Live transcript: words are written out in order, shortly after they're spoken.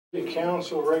City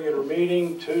Council regular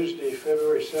meeting Tuesday,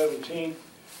 February 17th,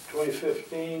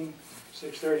 2015,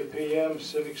 6:30 p.m.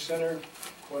 Civic Center,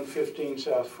 115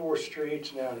 South 4th Street,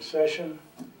 is now in session.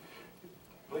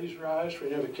 Please rise for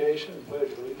an invocation and pledge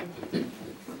allegiance.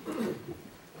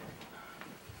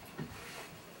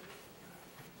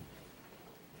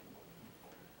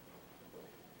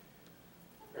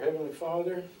 Our Heavenly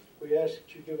Father, we ask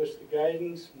that you give us the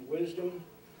guidance and wisdom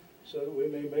so that we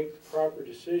may make the proper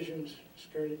decisions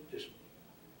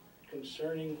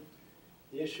concerning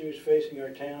the issues facing our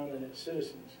town and its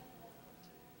citizens.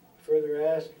 Further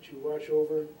ask that you watch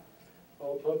over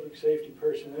all public safety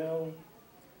personnel,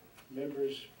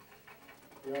 members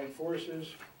of the armed forces,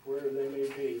 wherever they may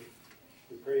be.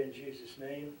 We pray in Jesus'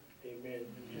 name, amen.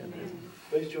 Amen.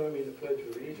 Please join me in the Pledge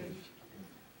of Allegiance.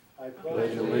 I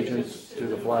pledge allegiance to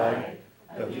the flag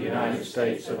of the United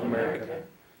States of America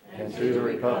and to the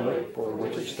republic for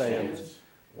which it stands,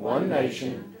 one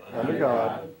nation, under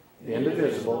God,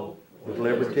 indivisible, with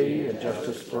liberty and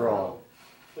justice for all.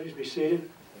 Please be seated.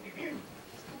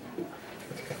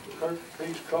 Clerk,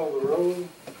 please call the roll.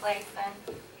 Clayson.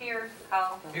 Here.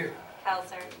 Call. Here.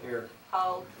 Kelser. Here.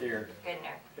 Hold. Here.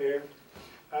 Goodner. Here.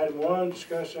 Item 1,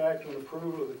 discuss act on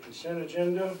approval of the consent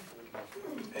agenda.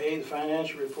 A, the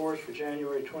financial reports for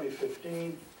January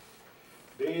 2015.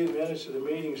 B, the minutes of the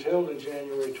meetings held in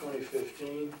January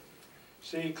 2015.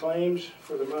 C, claims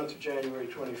for the month of January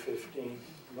 2015.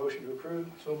 Motion to approve?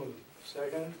 So moved.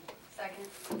 Second? Second.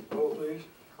 Roll, please.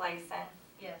 Clayson.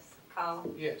 Yes. Call.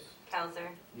 Yes. Kelser.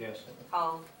 Yes.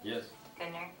 Hold. Yes.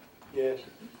 Goodner. Yes.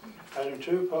 Item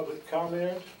 2, public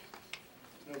comment.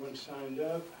 No one signed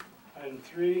up. Item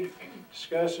 3,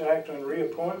 discuss act on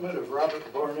reappointment of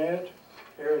Robert Barnett,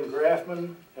 Aaron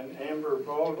Graffman, and Amber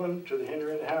Baldwin to the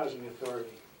Henryetta Housing Authority.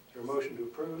 Is there a motion to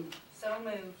approve? So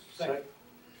moved. Second.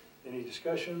 Any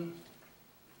discussion?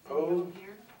 Poll?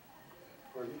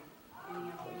 Pardon?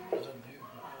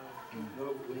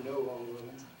 No, we know all of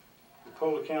them. The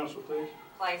poll of council, please.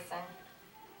 Clayson.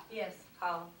 Yes.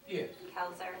 Call. Yes.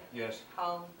 Kelser. Yes.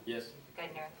 Hold. Yes.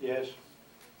 Goodner. Yes.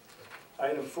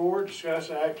 Item 4,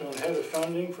 discuss act on head of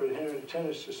funding for the Henryetta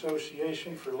Tennis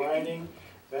Association for lighting,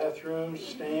 bathrooms,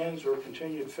 stands, or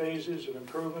continued phases of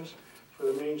improvements for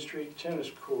the Main Street tennis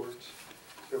courts.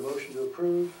 Is there a motion to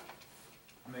approve?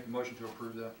 I make a motion to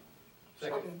approve that.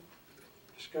 Second.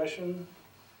 Discussion.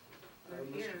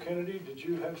 Mr. Kennedy, did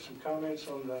you have some comments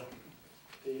on the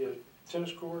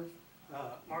tennis court?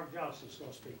 Mark Johnson's going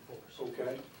to speak for us.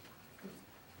 Okay.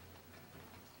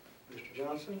 Mr.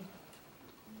 Johnson?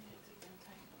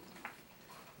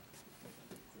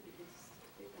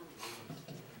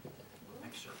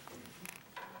 Thanks, sir.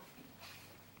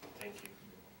 Thank you.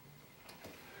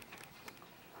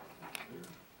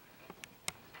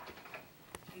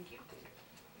 Thank you.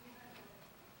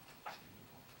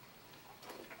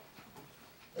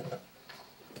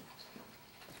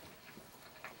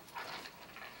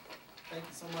 Thank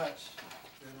you so much.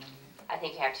 I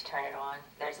think you have to turn it on.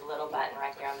 There's a little button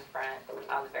right there on the front,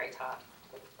 on the very top.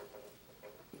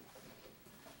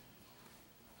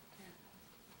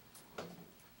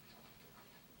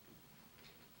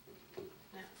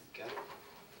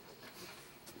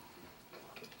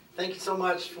 Thank you so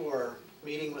much for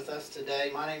meeting with us today.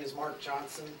 My name is Mark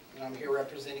Johnson, and I'm here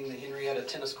representing the Henryetta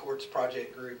Tennis Courts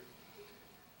Project Group.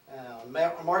 On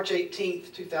March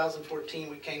 18th, 2014,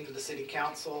 we came to the City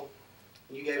Council,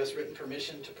 and you gave us written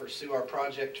permission to pursue our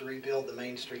project to rebuild the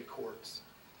Main Street courts.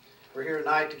 We're here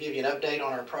tonight to give you an update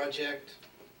on our project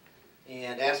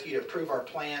and ask you to approve our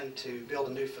plan to build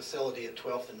a new facility at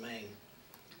 12th and Main.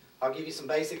 I'll give you some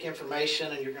basic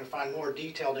information, and you're going to find more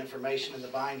detailed information in the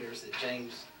binders that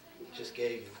James just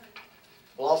gave you.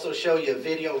 We'll also show you a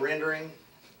video rendering,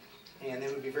 and then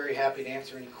we'd be very happy to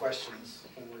answer any questions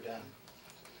when we're done.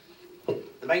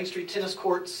 The Main Street tennis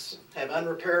courts have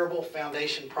unrepairable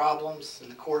foundation problems,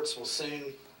 and the courts will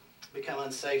soon become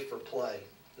unsafe for play.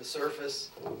 The surface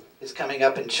is coming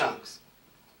up in chunks.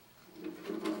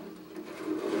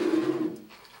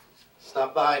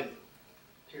 Stop by, and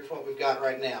here's what we've got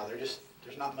right now. There's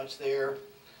not much there.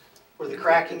 Where the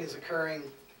cracking is occurring,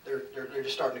 they're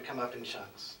just starting to come up in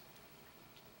chunks.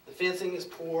 The fencing is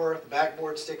poor, the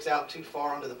backboard sticks out too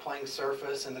far onto the playing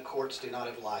surface, and the courts do not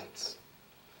have lights.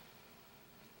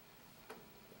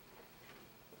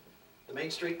 The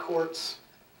Main Street courts,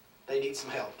 they need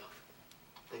some help.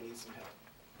 They need some help.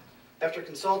 After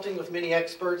consulting with many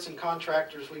experts and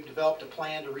contractors, we've developed a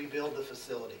plan to rebuild the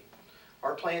facility.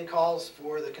 Our plan calls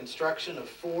for the construction of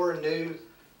 4 new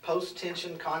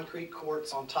post-tension concrete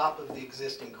courts on top of the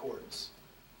existing courts.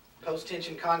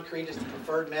 Post-tension concrete is the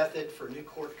preferred method for new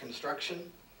court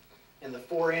construction. and the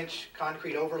 4-inch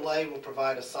concrete overlay will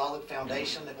provide a solid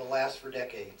foundation that will last for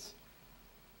decades.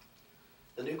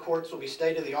 The new courts will be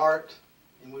state-of-the-art,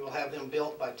 and we will have them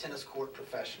built by tennis court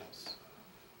professionals.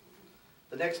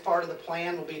 The next part of the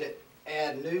plan will be to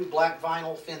add new black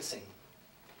vinyl fencing.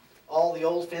 All the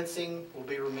old fencing will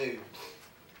be removed,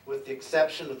 with the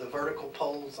exception of the vertical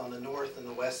poles on the north and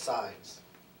the west sides.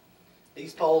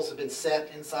 These poles have been set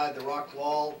inside the rock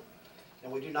wall,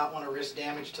 and we do not want to risk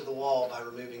damage to the wall by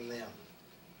removing them.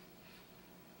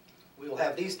 We will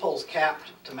have these poles capped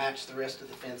to match the rest of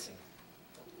the fencing.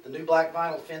 The new black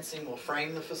vinyl fencing will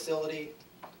frame the facility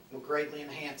and will greatly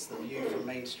enhance the view from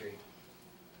Main Street.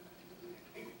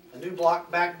 A new block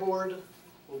backboard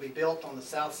will be built on the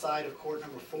south side of court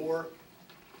number 4.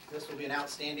 This will be an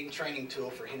outstanding training tool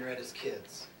for Henrietta's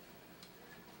kids.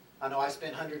 I know I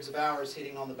spent hundreds of hours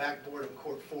hitting on the backboard of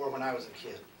court 4 when I was a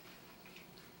kid.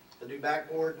 The new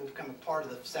backboard will become a part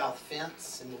of the south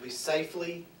fence and will be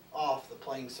safely off the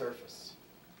playing surface.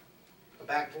 A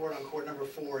backboard on court number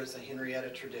 4 is a Henrietta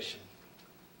tradition.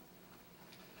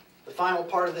 The final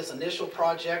part of this initial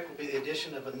project will be the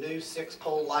addition of a new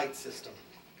 6-pole light system.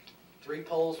 3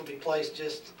 poles will be placed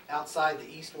just outside the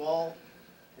east wall,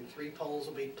 and 3 poles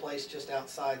will be placed just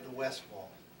outside the west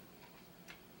wall.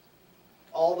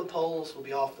 All the poles will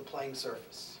be off the playing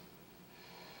surface.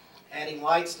 Adding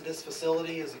lights to this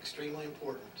facility is extremely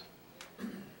important.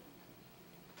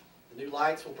 The new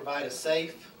lights will provide a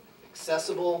safe,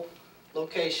 accessible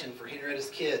location for Henrietta's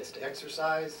kids to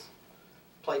exercise,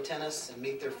 play tennis, and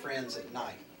meet their friends at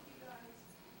night.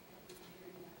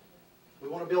 We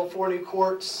want to build 4 new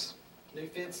courts, new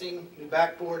fencing, new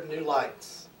backboard, new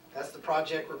lights. That's the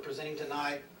project we're presenting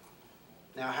tonight.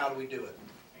 Now, how do we do it?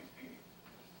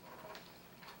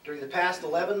 During the past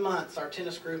 11 months, our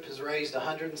tennis group has raised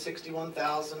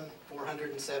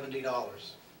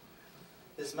 $161,470.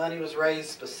 This money was raised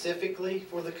specifically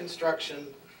for the construction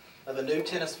of a new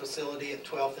tennis facility at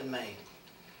 12th and Main.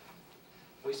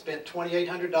 We spent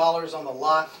 $2,800 on the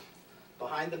lot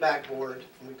behind the backboard,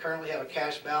 and we currently have a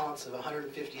cash balance of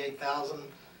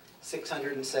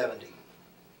 $158,670.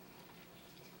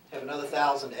 Have another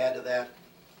 $1,000 to add to that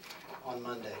on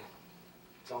Monday.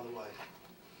 It's on the way.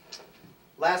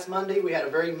 Last Monday, we had a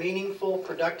very meaningful,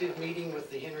 productive meeting with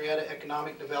the Henrietta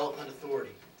Economic Development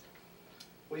Authority.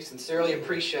 We sincerely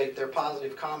appreciate their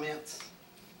positive comments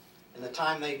and the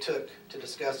time they took to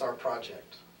discuss our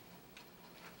project.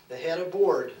 The head of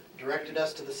board directed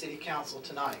us to the City Council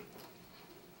tonight,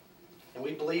 and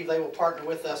we believe they will partner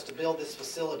with us to build this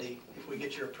facility if we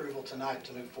get your approval tonight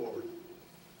to move forward.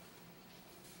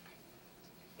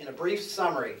 In a brief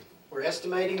summary, we're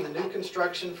estimating the new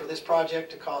construction for this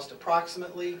project to cost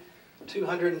approximately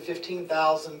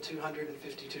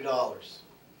 $215,252.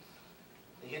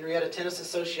 The Henrietta Tennis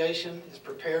Association is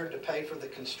prepared to pay for the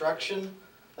construction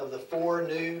of the 4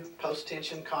 new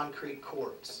post-tension concrete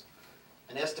courts,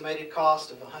 an estimated cost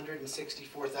of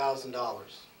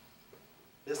 $164,000.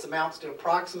 This amounts to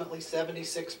approximately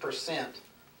 76%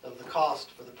 of the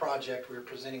cost for the project we are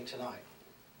presenting tonight.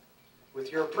 With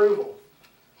your approval,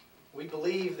 we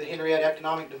believe the Henrietta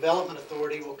Economic Development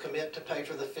Authority will commit to pay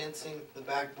for the fencing, the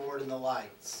backboard, and the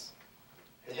lights.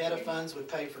 The head of funds would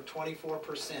pay for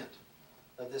 24%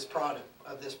 of this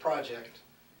project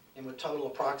and would total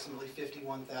approximately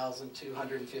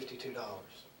 $51,252.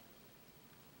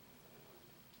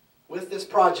 With this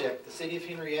project, the City of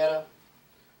Henrietta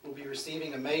will be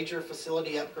receiving a major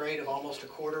facility upgrade of almost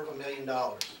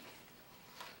 $250,000.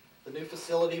 The new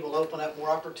facility will open up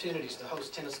more opportunities to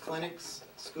host tennis clinics,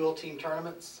 school team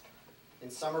tournaments,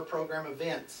 and summer program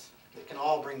events that can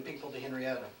all bring people to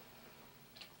Henrietta.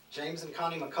 James and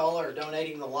Connie McCullough are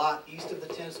donating the lot east of the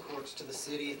tennis courts to the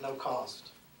city at no cost.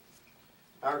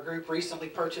 Our group recently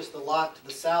purchased the lot to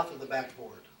the south of the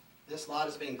backboard. This lot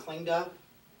is being cleaned up,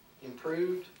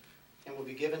 improved, and will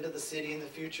be given to the city in the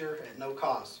future at no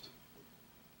cost.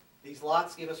 These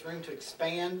lots give us room to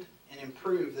expand and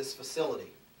improve this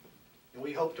facility, and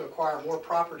we hope to acquire more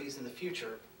properties in the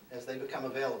future as they become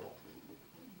available.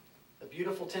 A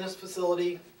beautiful tennis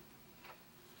facility,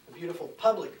 a beautiful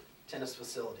public tennis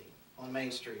facility on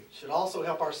Main Street should also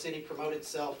help our city promote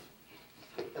itself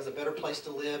as a better place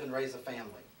to live and raise a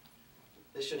family.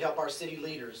 This should help our city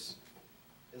leaders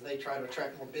as they try to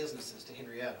attract more businesses to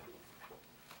Henrietta.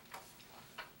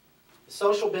 The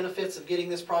social benefits of getting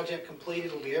this project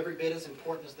completed will be every bit as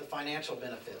important as the financial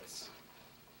benefits.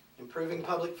 Improving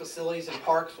public facilities and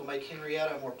parks will make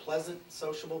Henrietta a more pleasant,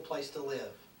 sociable place to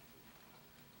live.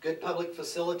 Good public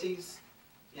facilities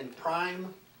in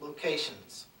prime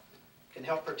locations can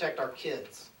help protect our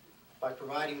kids by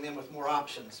providing them with more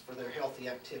options for their healthy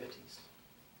activities.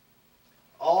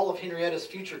 all of Henrietta's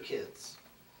future kids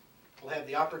will have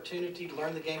the opportunity to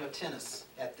learn the game of tennis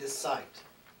at this site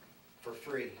for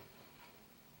free,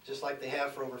 just like they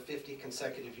have for over 50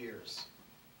 consecutive years.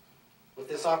 With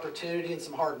this opportunity and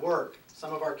some hard work,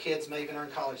 some of our kids may even earn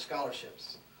college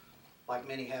scholarships, like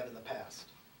many have in the past.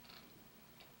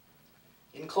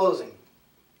 In closing,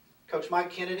 Coach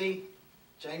Mike Kennedy,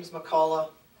 James McCullough,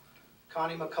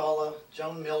 Connie McCullough,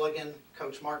 Joan Milligan,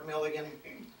 Coach Mark Milligan,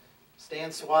 Stan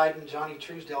Swiden, Johnny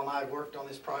Truesdale, and I have worked on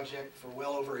this project for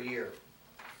well over a year.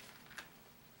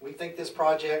 We think this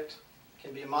project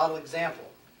can be a model example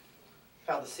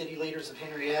of how the city leaders of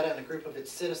Henrietta and a group of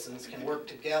its citizens can work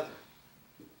together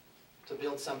to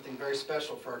build something very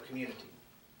special for our community.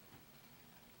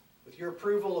 With your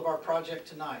approval of our project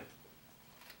tonight,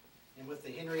 and with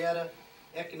the Henrietta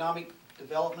Economic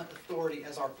Development Authority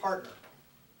as our partner,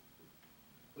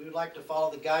 we would like to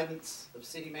follow the guidance of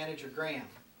City Manager Graham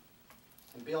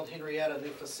and build Henrietta a new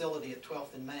facility at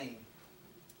 12th and Main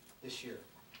this year.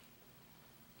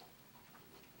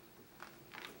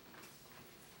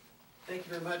 Thank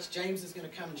you very much. James is going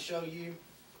to come and show you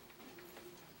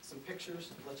some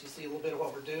pictures, let you see a little bit of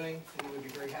what we're doing, and we'd be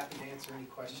very happy to answer any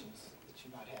questions that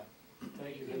you might have.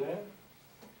 Thank you for that.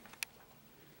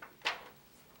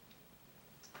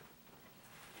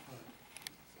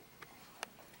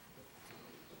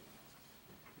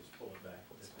 Just pull it back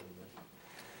just a little bit.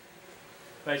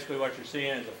 Basically what you're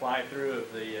seeing is a fly-through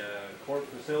of the court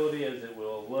facility as it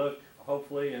will look,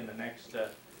 hopefully, in the next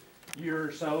year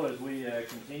or so as we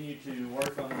continue to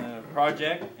work on the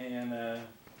project and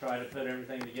try to put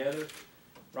everything together.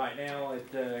 Right now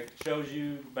it shows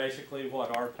you basically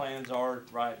what our plans are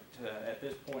right at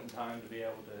this point in time to be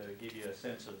able to give you a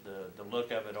sense of the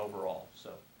look of it overall.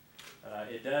 So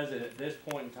it does at this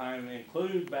point in time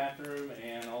include bathroom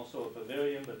and also a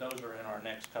pavilion, but those are in our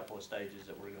next couple of stages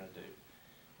that we're going to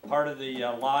do. Part of the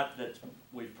lot that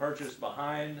we've purchased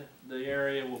behind the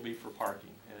area will be for parking.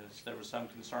 As there was some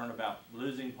concern about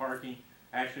losing parking,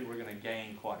 actually we're going to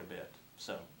gain quite a bit.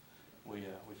 So we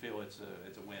feel it's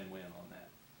a win-win on that.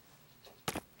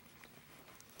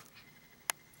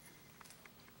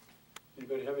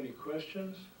 Anybody have any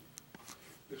questions?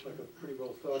 Looks like a pretty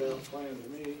well thought out plan to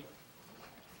me.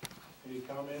 Any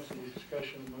comments, any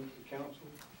discussion amongst the council?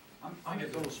 I'm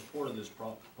in total support of this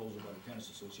proposal by the Tennis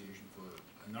Association for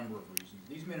a number of reasons.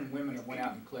 These men and women have went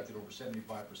out and collected over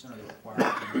 75% of the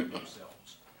required payment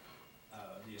themselves.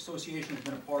 The association has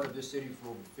been a part of this city for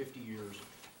over 50 years.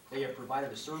 They have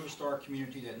provided a service to our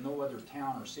community that no other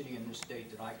town or city in this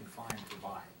state that I can find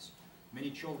provides. Many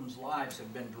children's lives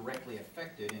have been directly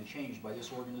affected and changed by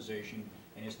this organization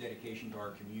and its dedication to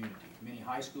our community. Many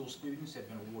high school students have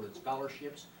been awarded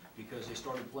scholarships because they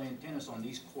started playing tennis on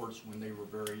these courts when they were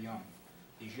very young.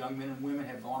 These young men and women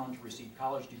have gone on to receive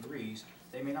college degrees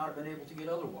they may not have been able to get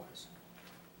otherwise.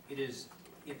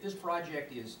 If this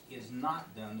project is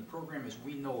not done, the program as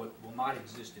we know it will not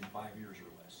exist in 5 years or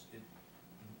less,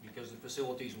 because the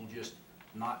facilities will just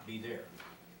not be there.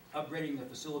 Upgrading the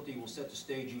facility will set the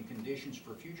stage and conditions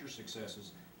for future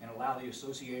successes and allow the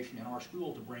association and our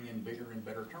school to bring in bigger and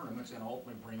better tournaments and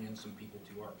ultimately bring in some people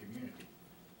to our community.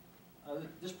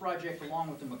 This project, along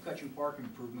with the McCutcheon Park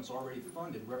improvements already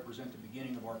funded, represent the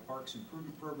beginning of our Parks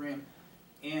Improvement Program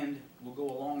and will go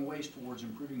a long ways towards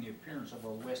improving the appearance of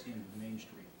our west end of Main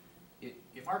Street.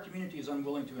 If our community is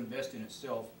unwilling to invest in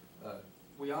itself,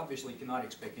 we obviously cannot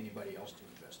expect anybody else to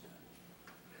invest in it.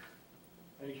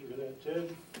 Thank you for that,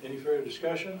 Ted. Any further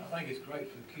discussion? I think it's great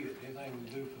for the kids. Anything we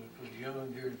do for the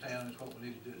young here in town is what we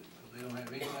need to do. Because they don't have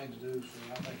anything to do, so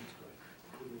I think it's great.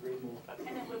 Couldn't agree more.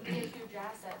 And it would be a huge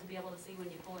asset to be able to see when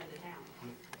you pull into town.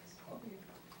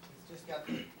 It's just got,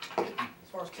 as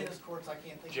far as tennis courts, I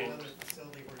can't think of another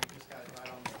facility where you just got it right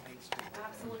on the Main Street.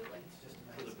 Absolutely. It's just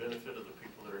For the amazing. benefit of the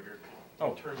people that are here,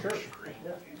 Oh, turn sure. your screen.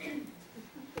 There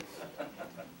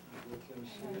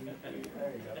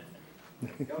you go.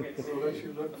 So let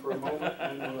you look for a moment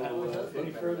and we'll,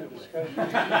 any further discussion?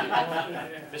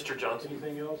 Mr. Johnson,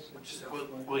 Anything else?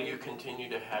 will you continue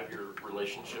to have your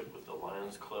relationship with the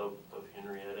Lions Club of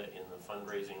Henrietta in the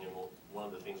fundraising? And one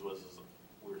of the things was is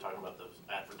we were talking about the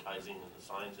advertising and the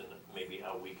signs and maybe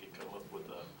how we could come up with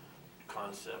a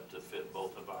concept to fit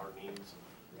both of our needs.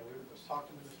 Yeah, we were just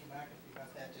talking to Mr. McAfee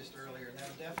about that just earlier, and that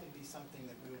would definitely be something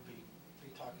that we would be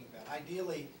talking about.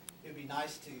 Ideally, it would be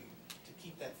nice to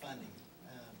keep that funding.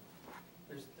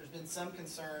 There's been some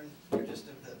concern just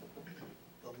of the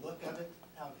look of it,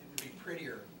 how it would be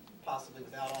prettier possibly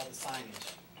without all the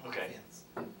signage on the fence.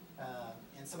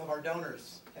 And some of our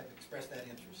donors have expressed that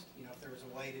interest. You know, if there was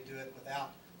a way to do it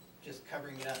without just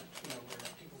covering it up, you know, where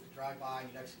people could drive by and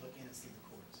you'd actually look in and see the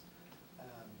courts.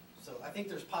 So I think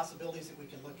there's possibilities that we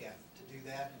can look at to do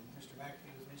that, and Mr.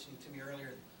 McAfee was mentioning to me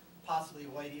earlier, possibly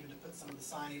a way to even to put some of the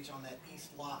signage on that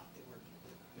east lot that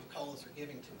McCulloughs are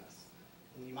giving to us.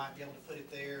 And you might be able to put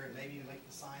it there and maybe even make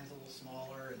the signs a little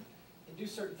smaller and do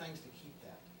certain things to keep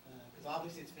that. Because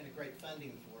obviously it's been a great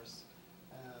funding for us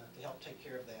to help take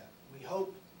care of that. We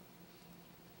hope,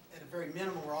 at a very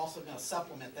minimum, we're also going to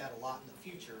supplement that a lot in the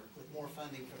future with more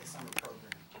funding for the summer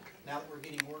program. Now that we're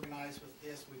getting organized with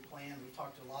this, we've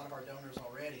talked to a lot of our donors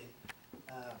already.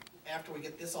 After we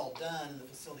get this all done and the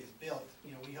facility's built,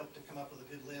 you know, we hope to come up with a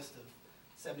good list of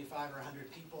 75 or 100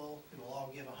 people who will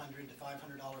all give $100 to $500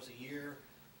 a year.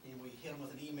 And we hit them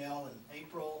with an email in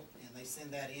April, and they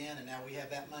send that in, and now we have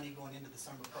that money going into the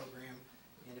summer program.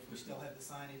 And if we still have the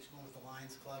signage going with the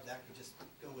Lions Club, that could just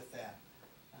go with that.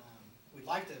 We'd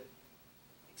like to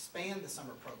expand the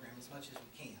summer program as much as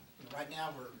we can. You know, right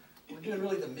now we're doing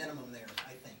really the minimum there,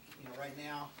 I think. You know, right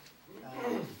now,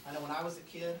 I know when I was a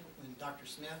kid, when Dr.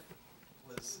 Smith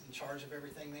was in charge of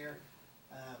everything there,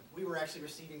 we were actually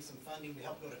receiving some funding to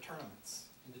help go to tournaments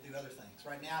and to do other things.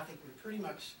 Right now, I think we pretty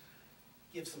much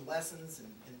give some lessons, and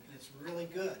it's really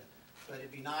good. But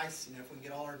it'd be nice, you know, if we can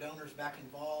get all our donors back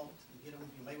involved and get them,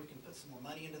 you know, maybe we can put some more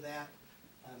money into that.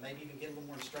 Maybe even get a little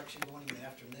more instruction going in the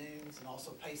afternoons, and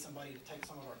also pay somebody to take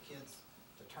some of our kids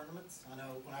to tournaments. I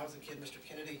know when I was a kid, Mr.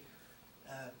 Kennedy,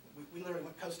 we literally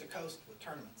went coast to coast with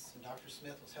tournaments, and Dr.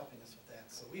 Smith was helping us with that.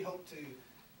 So we hope to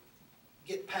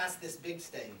get past this big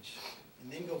stage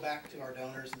and then go back to our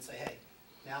donors and say, hey,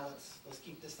 now let's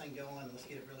keep this thing going, let's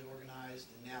get it really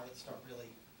organized, and now let's start really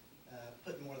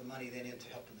putting more of the money then into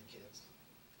helping the kids.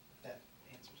 That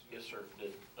answers. Yes, sir.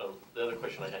 The other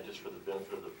question I had, just for the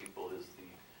benefit of the people, is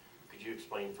could you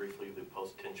explain briefly the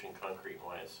post-tension concrete and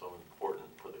why it's so important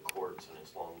for the courts and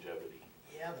its longevity?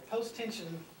 Yeah, the post-tension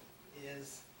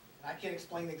is, and I can't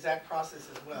explain the exact process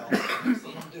as well, I've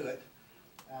seen them do it,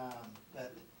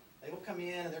 but they will come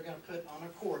in and they're going to put on our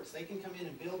courts, they can come in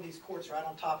and build these courts right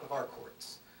on top of our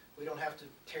courts. We don't have to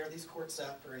tear these courts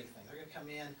up or anything. They're going to come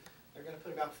in, they're going to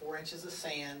put about 4 inches of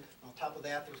sand. On top of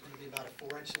that, there's going to be about a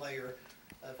 4-inch layer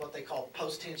of what they call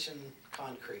post-tension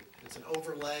concrete. It's an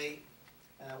overlay.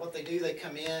 What they do, they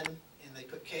come in and they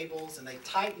put cables and they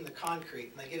tighten the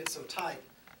concrete, and they get it so tight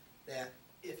that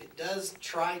if it does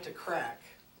try to crack,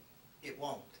 it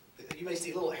won't. You may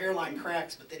see little hairline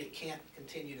cracks, but then it can't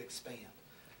continue to expand.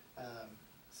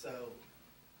 So,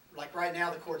 like right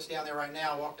now, the court's down there right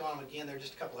now. I walked on them again there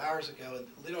just a couple hours ago, and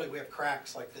literally we have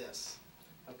cracks like this.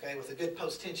 Okay, with a good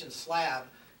post-tension slab,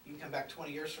 you can come back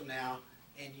 20 years from now,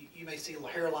 and you may see a little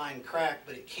hairline crack,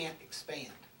 but it can't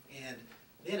expand. And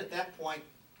then at that point,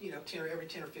 you know, every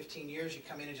 10 or 15 years, you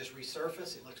come in and just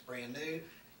resurface. It looks brand new,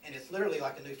 and it's literally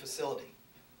like a new facility.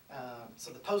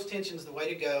 So the post-tension is the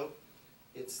way to go.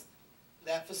 It's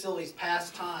that facility's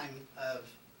past time of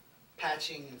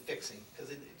patching and fixing,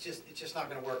 because it's just not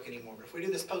going to work anymore. But if we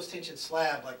do this post-tension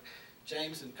slab, like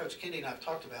James and Coach Kennedy and I have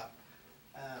talked about,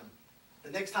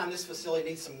 the next time this facility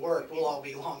needs some work, we'll all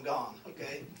be long gone.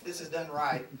 Okay, if this is done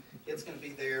right, it's going to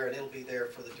be there, and it'll be there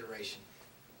for the duration.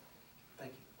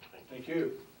 Thank you. Thank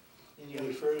you.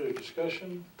 Any further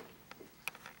discussion?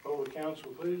 Poll the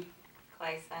council, please.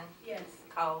 Clayson. Yes.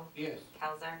 Cole. Yes.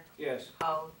 Kelsey. Yes.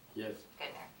 Holt. Yes.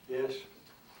 Goodner. Yes.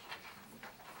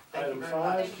 Thank you Item very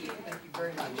 5. much. Thank you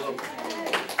very much.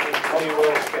 How you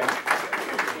well spent.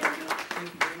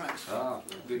 Thank you very much.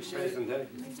 Good presentation.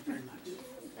 Thank you very much.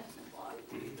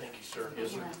 Thank you, sir.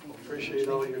 Yes, sir. Appreciate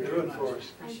all you're doing for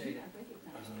us. Appreciate it. Okay. Thank you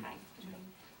very much.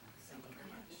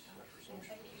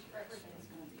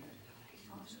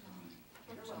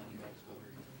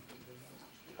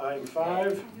 Item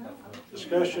 5,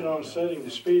 discussion on setting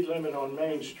the speed limit on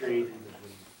Main Street.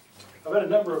 I've had a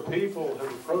number of people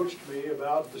have approached me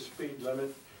about the speed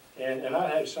limit, and I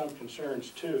had some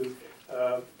concerns too,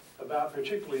 about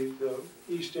particularly the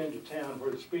east end of town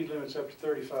where the speed limit's up to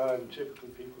 35 and typically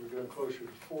people are doing closer to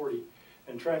 40.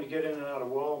 And trying to get in and out of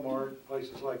Walmart,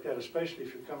 places like that, especially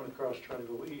if you're coming across trying to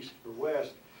go east or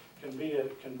west, can be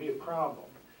a problem.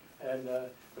 And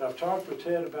but I've talked with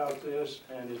Ted about this,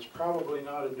 and it's probably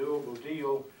not a doable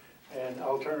deal. And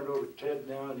I'll turn it over to Ted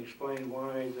now and explain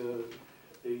why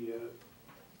the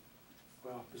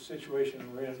situation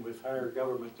we're in with higher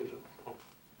government that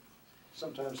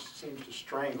sometimes seems to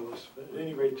strangle us. But at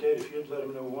any rate, Ted, if you'd let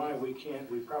them know why we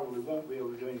probably won't be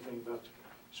able to do anything about the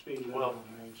speed limit on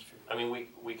Main Street. I mean,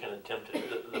 we can attempt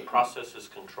it. The process is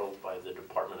controlled by the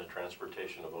Department of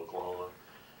Transportation of Oklahoma,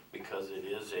 because it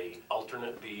is a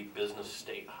alternate B business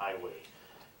state highway.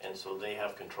 And so they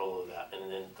have control of that.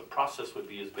 And then the process would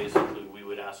be is basically we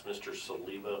would ask Mr.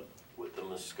 Saliba with the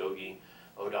Muskogee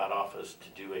ODOT office to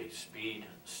do a speed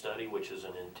study, which is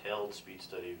an entailed speed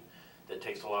study that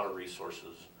takes a lot of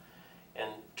resources. And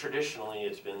traditionally,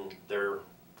 it's been their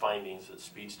findings that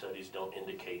speed studies don't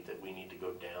indicate that we need to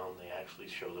go down. They actually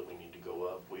show that we need to go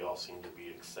up. We all seem to be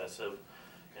excessive.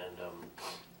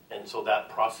 And so that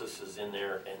process is in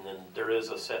there, and then there is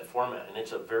a set format, and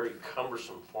it's a very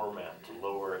cumbersome format to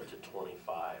lower it to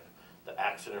 25. The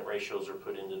accident ratios are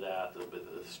put into that,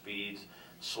 the speeds,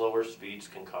 slower speeds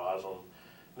can cause them.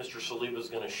 Mr. Saliba is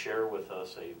going to share with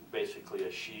us basically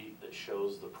a sheet that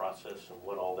shows the process and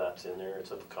what all that's in there.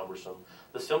 It's cumbersome.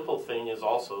 The simple thing is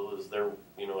also they're,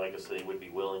 like I said, they would be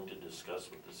willing to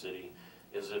discuss with the city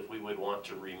is if we would want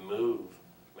to remove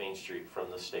Main Street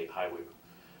from the state highway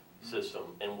system,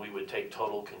 and we would take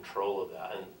total control of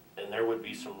that. And there would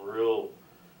be some real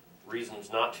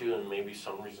reasons not to, and maybe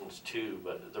some reasons to,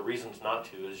 but the reasons not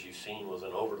to, as you've seen, was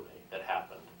an overlay that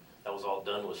happened. That was all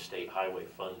done with state highway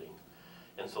funding.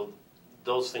 And so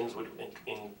those things would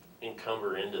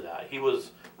encumber into that. He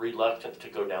was reluctant to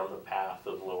go down the path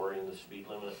of lowering the speed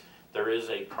limit. There is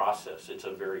a process. It's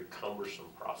a very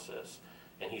cumbersome process.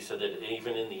 And he said that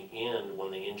even in the end,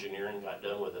 when the engineering got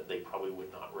done with it, they probably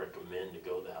would not recommend to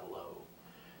go that low.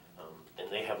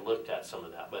 And they have looked at some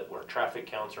of that, but where traffic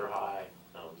counts are high,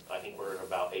 I think we're at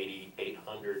about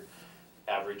 8,800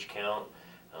 average count,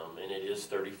 and it is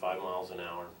 35 miles an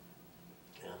hour.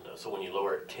 And so when you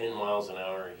lower it 10 miles an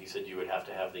hour, he said you would have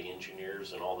to have the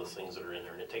engineers and all the things that are in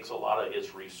there, and it takes a lot of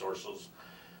his resources.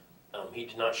 He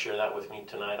did not share that with me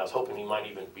tonight. I was hoping he might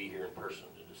even be here in person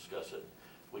to discuss it.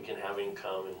 We can have him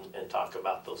come and talk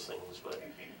about those things, but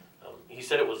he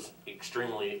said it was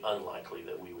extremely unlikely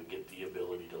that we would get the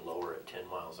ability to lower it 10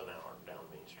 miles an hour down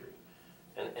Main Street.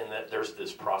 And that there's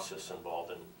this process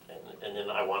involved, and then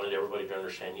I wanted everybody to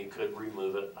understand you could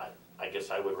remove it. I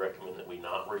guess I would recommend that we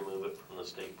not remove it from the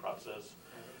state process.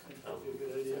 That'd be a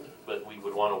good idea. But we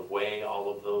would want to weigh all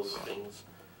of those things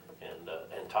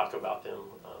and talk about them.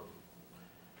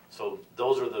 So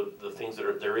those are the things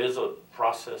that there is a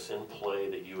process in play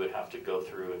that you would have to go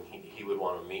through, and he would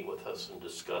want to meet with us and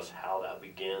discuss how that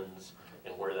begins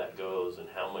and where that goes and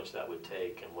how much that would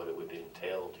take and what it would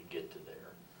entail to get to there.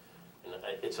 And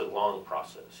it's a long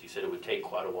process. He said it would take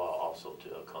quite a while also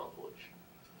to accomplish.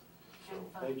 So,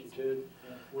 Thank you, Ted.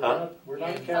 Yeah. Huh? We're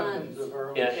not captains of our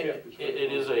own yeah, ship.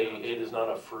 it is not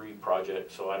a free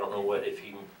project, so I don't know what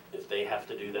if they have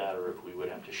to do that or if we would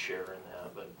have to share in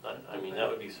that. But I mean, that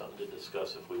would be something to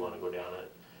discuss if we want to go down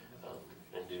it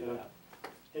and do that.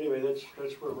 Anyway, that's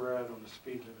where we're at on the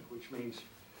speed limit, which means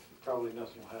probably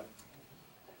nothing will happen.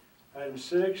 Item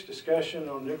 6, discussion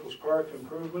on Nichols Park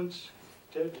improvements.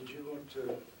 Ted, did you want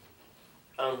to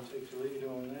take the lead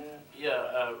on that?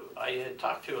 Yeah, I had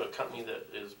talked to a company that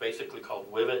is basically called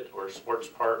Wivet, or Sports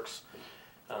Parks.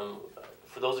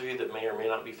 For those of you that may or may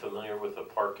not be familiar with a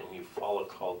park in Eufaula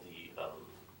called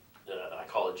I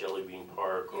call it Jelly Bean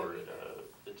Park, or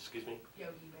excuse me?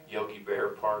 Yogi Bear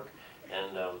Park.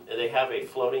 And they have a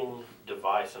floating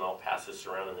device, and I'll pass this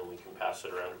around and then we can pass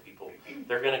it around to people.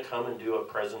 They're going to come and do a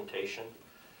presentation,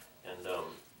 and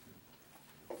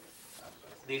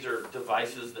these are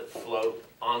devices that float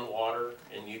on water,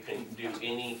 and you can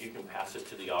pass it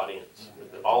to the audience.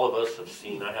 All of us have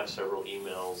seen, I have several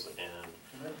emails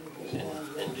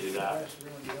and do that.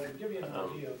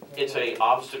 It's a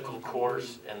obstacle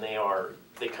course, and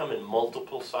they come in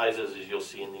multiple sizes, as you'll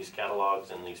see in these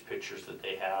catalogs and these pictures that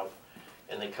they have.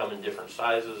 And they come in different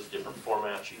sizes, different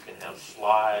formats. You can have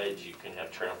slides, you can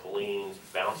have trampolines,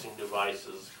 bouncing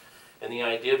devices. And the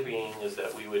idea being is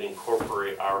that we would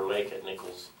incorporate our lake at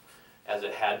Nichols, as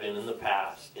it had been in the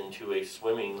past, into a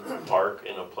swimming park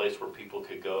and a place where people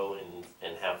could go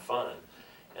and have fun.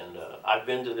 And I've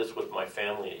been to this with my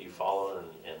family at Eufaula,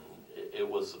 and it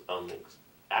was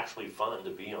actually fun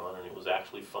to be on, and it was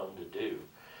actually fun to do.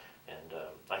 And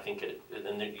I think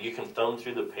and you can thumb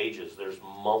through the pages. There's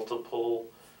multiple.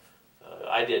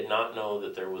 I did not know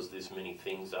that there was this many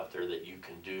things out there that you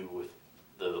can do with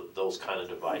those kind of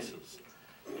devices.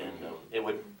 And it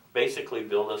would basically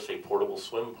build us a portable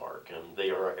swim park. And they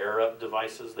are air-up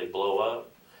devices. They blow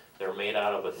up. They're made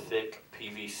out of a thick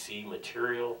PVC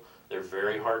material. They're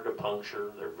very hard to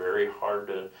puncture. They're very hard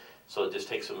to. So it just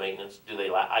takes some maintenance.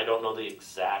 I don't know the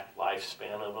exact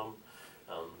lifespan of them.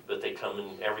 But they come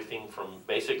in everything from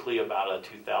basically about a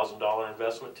 $2,000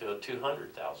 investment to a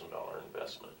 $200,000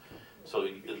 investment. So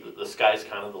the sky's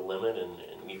kind of the limit,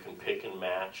 and you can pick and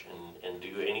match and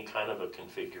do any kind of a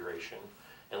configuration.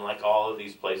 And like all of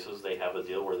these places, they have a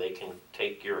deal where they can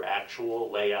take your actual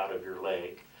layout of your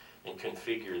lake and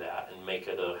configure that and make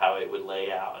it how it would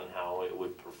lay out and how it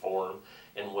would perform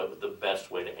and what the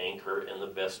best way to anchor and the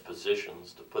best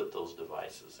positions to put those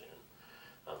devices in.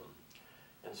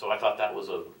 And so I thought that was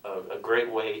a great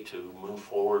way to move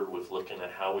forward with looking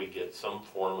at how we get some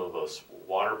form of a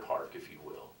water park, if you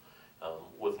will,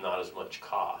 with not as much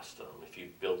cost. If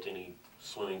you've built any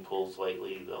swimming pools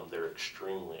lately, they're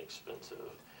extremely expensive.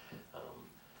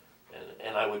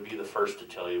 And I would be the first to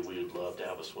tell you we would love to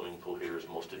have a swimming pool here. As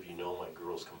most of you know, my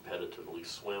girls competitively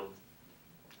swim.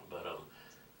 But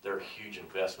they're huge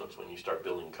investments when you start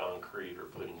building concrete or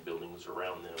putting buildings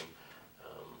around them.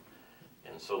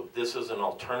 And so this is an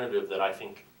alternative that I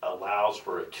think allows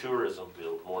for a tourism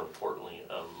build, more importantly.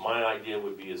 My idea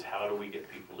would be is how do we get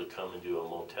people to come and do a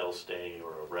motel stay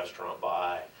or a restaurant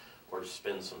buy or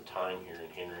spend some time here in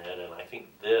Henryetta. And I think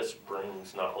this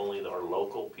brings not only our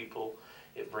local people,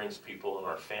 it brings people in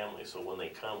our family. So when they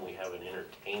come, we have an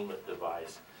entertainment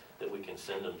device that we can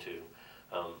send them to.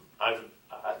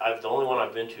 The only one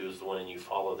I've been to is the one in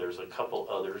Eufaula. There's a couple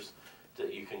others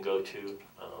that you can go to.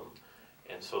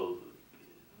 And so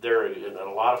they're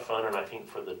a lot of fun, and I think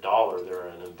for the dollar, they're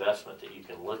an investment that you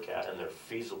can look at, and they're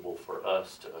feasible for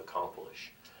us to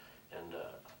accomplish. And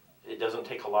it doesn't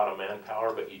take a lot of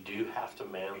manpower, but you do have to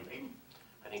man them.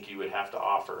 I think you would have to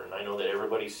offer, and I know that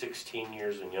everybody 16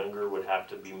 years and younger would have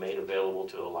to be made available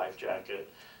to a life jacket.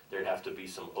 There'd have to be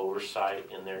some oversight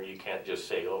in there. You can't just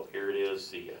say, oh, here it is.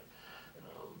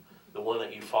 The one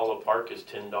at Eufaula Park is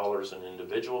 $10 an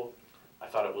individual. I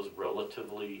thought it was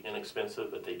relatively inexpensive,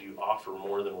 but they do offer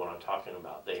more than what I'm talking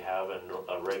about. They have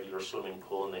a regular swimming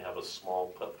pool, and they have a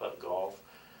small putt-putt golf.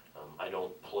 I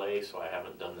don't play, so I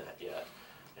haven't done that yet.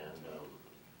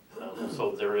 And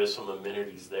so there is some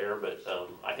amenities there, but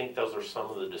I think those are some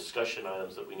of the discussion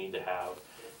items that we need to have.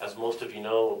 As most of you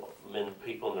know,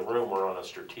 people in the room, we're on a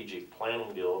strategic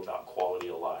planning deal about quality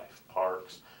of life,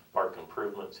 parks, park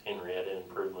improvements, Henryetta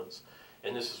improvements,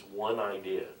 and this is one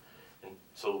idea. And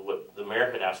so what the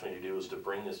mayor had asked me to do was to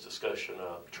bring this discussion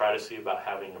up, try to see about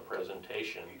having a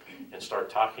presentation and start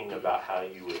talking about how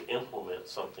you would implement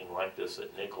something like this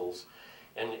at Nichols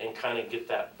and kind of get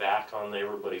that back on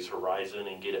everybody's horizon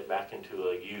and get it back into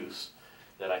a use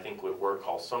that I think would work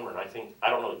all summer. And I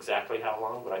don't know exactly how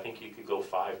long, but I think you could go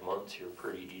 5 months here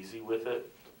pretty easy with it,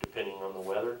 depending on the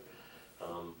weather.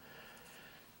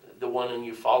 The one in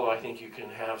Eufaula, I think you can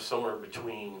have somewhere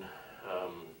between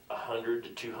 100 to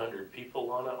 200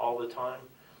 people on it all the time.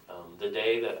 The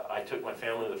day that I took my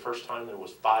family the first time, there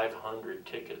was 500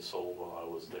 tickets sold while I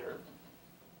was there.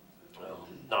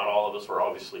 Not all of us were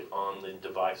obviously on the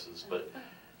devices, but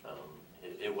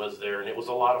it was there, and it was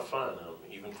a lot of fun,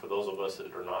 even for those of us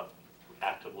that are not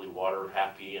actively water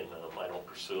happy, and I don't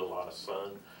pursue a lot of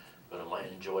sun, but I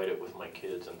enjoyed it with my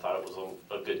kids and thought it was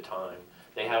a good time.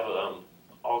 They have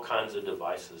all kinds of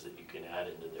devices that you can add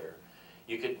into there.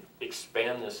 You could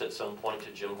expand this at some point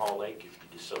to Jim Hall Lake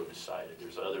if you so decided.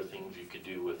 There's other things you could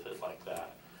do with it like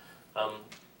that.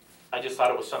 I just thought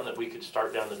it was something that we could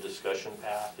start down the discussion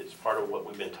path. It's part of what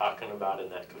we've been talking about in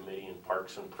that committee in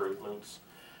parks improvements.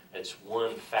 It's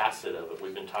one facet of it.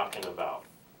 We've been talking about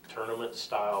tournament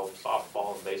style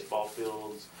softball and baseball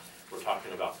fields. We're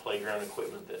talking about playground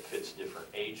equipment that fits different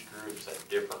age groups at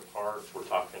different parks. We're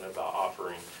talking about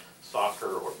offering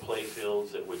soccer or play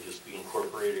fields that would just be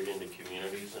incorporated into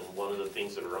communities. And one of the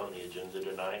things that are on the agenda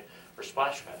tonight are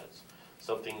splash pads,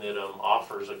 something that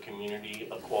offers a community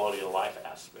a quality of life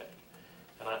aspect.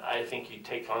 And I think you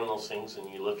take on those things and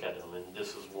you look at them, and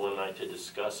this is one night to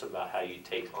discuss about how you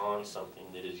take on something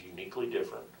that is uniquely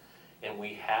different. And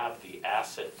we have the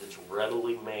asset that's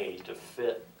readily made to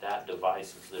fit that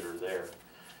devices that are there.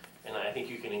 And I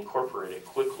think you can incorporate it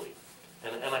quickly.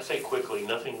 And I say quickly,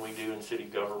 nothing we do in city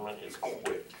government is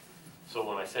quick. So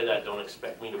when I say that, don't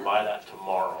expect me to buy that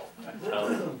tomorrow.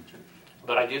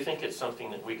 But I do think it's something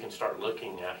that we can start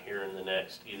looking at here in the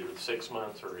next either 6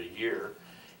 months or a year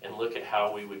and look at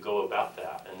how we would go about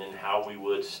that and then how we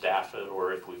would staff it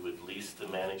or if we would lease the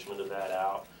management of that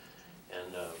out.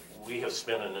 And we have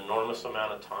spent an enormous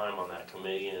amount of time on that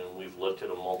committee and we've looked at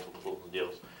multiple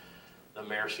deals. The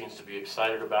mayor seems to be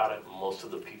excited about it. Most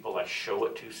of the people I show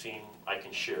it to seem, I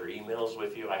can share emails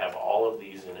with you. I have all of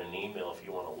these in an email if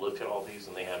you want to look at all these,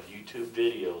 and they have YouTube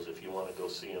videos if you want to go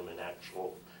see them in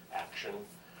actual action.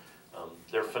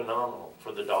 They're phenomenal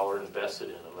for the dollar invested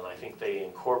in them, and I think they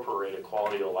incorporate a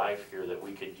quality of life here that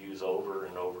we could use over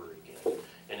and over again.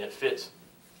 And it fits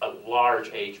a large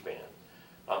age band.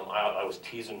 I was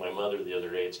teasing my mother the other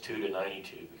day, it's 2 to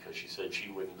 92, because she said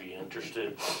she wouldn't be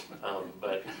interested.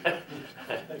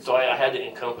 So I had to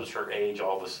encompass her age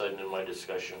all of a sudden in my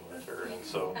discussion with her. And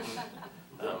so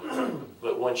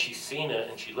But when she's seen it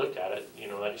and she looked at it, you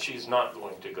know, that she's not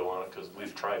going to go on it because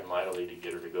we've tried mightily to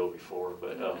get her to go before.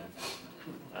 But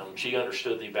she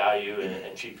understood the value,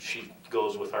 and she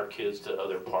goes with our kids to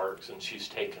other parks, and she's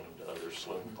taken them to other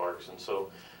swimming parks. And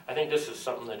so I think this is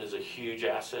something that is a huge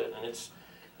asset, and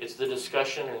it's the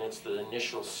discussion and it's the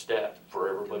initial step for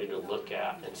everybody to look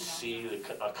at and see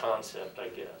a concept, I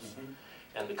guess.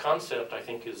 And the concept, I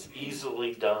think, is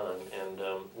easily done, and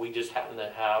we just happen to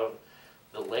have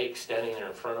the lake standing there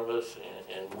in front of us,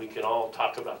 and we can all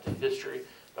talk about the history,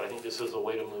 but I think this is a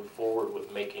way to move forward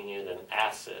with making it an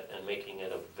asset and making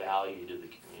it of value to the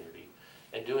community,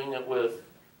 and doing it with,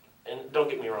 and don't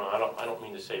get me wrong, I don't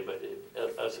mean to say, but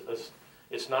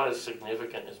it's not as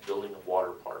significant as building a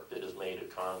water park that is made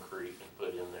of concrete and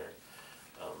put in there.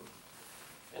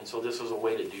 And so this is a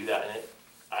way to do that, and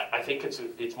I think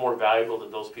it's more valuable to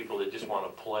those people that just want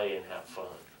to play and have fun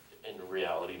in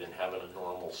reality than having a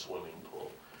normal swimming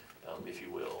pool, if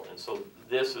you will. And so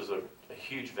this is a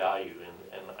huge value,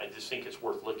 and I just think it's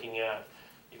worth looking at.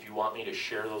 If you want me to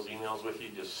share those emails with you,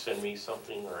 just send me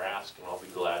something or ask, and I'll be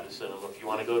glad to send them. If you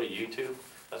want to go to YouTube,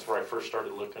 that's where I first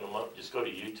started looking them up. Just go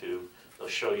to YouTube. They'll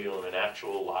show you them in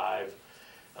actual live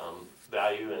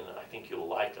value, and I think you'll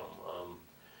like them.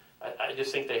 I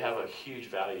just think they have a huge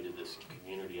value to this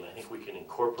community, and I think we can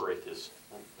incorporate this,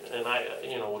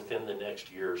 and within the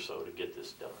next year or so to get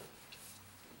this done.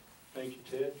 Thank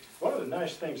you, Ted. One of the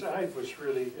nice things I was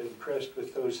really impressed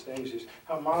with those things is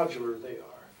how modular they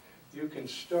are. You can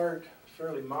start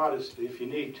fairly modestly if you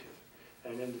need to,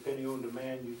 and then depending on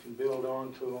demand, you can build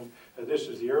onto them. This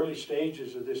is the early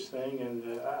stages of this thing,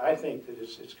 and I think that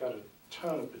it's got a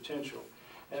ton of potential.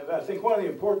 And I think one of the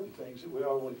important things that we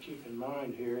all want to keep in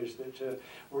mind here is that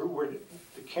we're the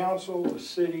council, the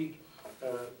city,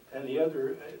 and the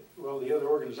other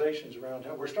organizations around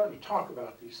town, we're starting to talk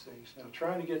about these things now,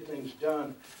 trying to get things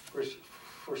done for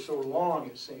so long.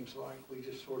 It seems like we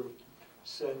just sort of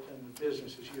set in the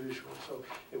business as usual. So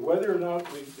whether or not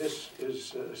this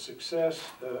is a success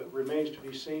remains to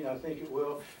be seen. I think it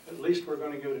will. At least we're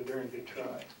going to give it a darn good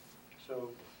try.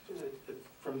 So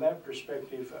from that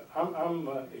perspective, I'm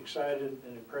excited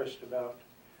and impressed about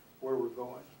where we're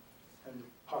going and the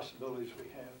possibilities we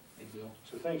have. Hey, Bill.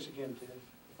 So thanks again, Ted.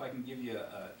 If I can give you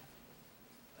a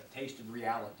taste of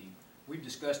reality, we've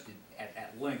discussed it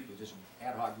at length with this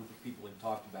ad hoc group of people that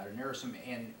talked about it, and there are some,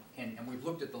 and we've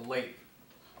looked at the lake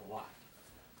a lot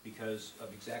because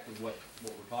of exactly what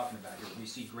we're talking about here. We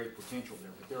see great potential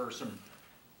there, but there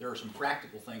are some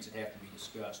practical things that have to be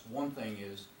discussed. One thing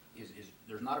is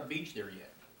there's not a beach there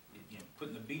yet.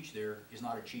 Putting the beach there is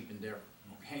not a cheap endeavor,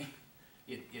 okay?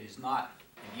 It is not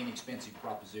an inexpensive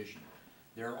proposition.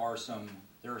 There are some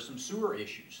sewer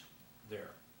issues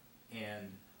there,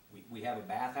 and we have a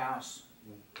bathhouse,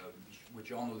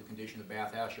 which y'all know the condition of the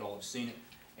bathhouse, y'all have seen it,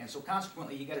 and so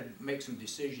consequently you got to make some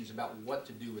decisions about what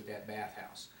to do with that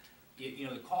bathhouse.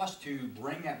 The cost to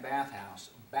bring that bathhouse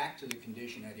back to the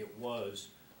condition that it was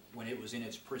when it was in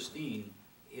its pristine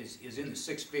is in the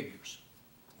six figures.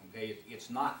 Okay, it's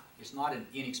not an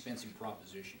inexpensive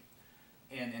proposition,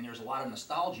 and there's a lot of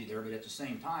nostalgia there. But at the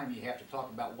same time, you have to talk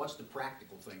about what's the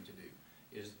practical thing to do.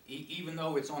 Is even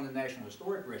though it's on the National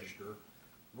Historic Register,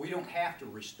 we don't have to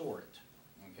restore it.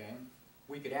 Okay,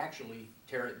 we could actually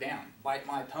tear it down. Bite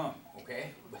my tongue.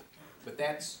 Okay, but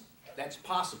that's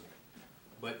possible.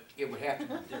 But it would have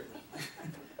to.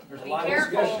 There's a lot of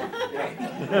discussion. Okay. Be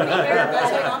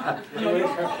careful. You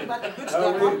don't talk about the good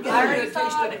stuff. I already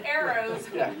saw the arrows.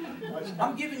 Yeah.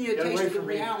 I'm giving you a taste of the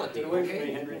reality. Get away from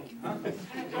me, Henry.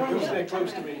 Don't stay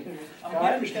close to me.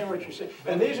 I understand what you're saying.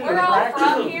 And these are We're the all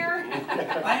practical. from here.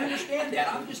 I understand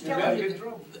that. I'm just telling you,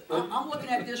 I'm looking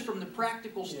at this from the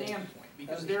practical standpoint,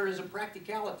 because there is a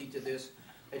practicality to this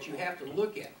that you have to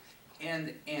look at.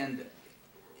 And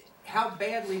how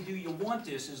badly do you want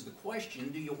this is the question.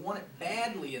 Do you want it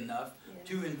badly enough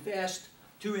to invest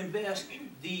the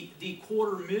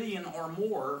 $250,000 or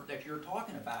more that you're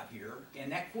talking about here?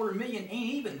 And that $250,000 ain't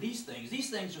even these things. These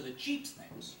things are the cheap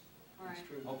things. Right.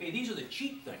 Okay, these are the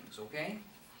cheap things, okay?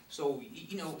 So,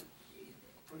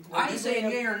 I ain't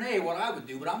saying yay or nay what I would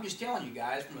do, but I'm just telling you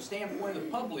guys, from a standpoint of the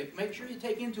public, make sure you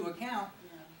take into account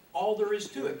all there is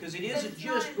to it, because it isn't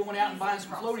just going out and buying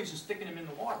some floaties and sticking them in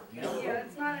the water, Yeah,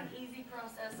 it's not an easy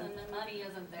process, and the money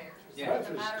isn't there. So Yeah. it's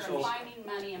a matter of finding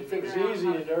money and If it was figuring out easy,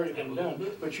 how it'd already been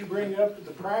done. But you bring up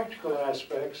the practical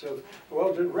aspects of,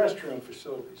 well, the restroom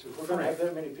facilities. If we're going to have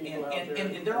that many people out there,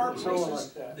 and there are and so on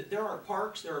places, like that. there are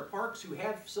parks who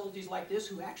have facilities like this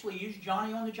who actually use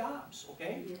Johnny on the jobs,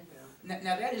 okay? Now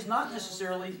that is not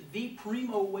necessarily the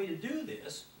primo way to do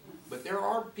this, But there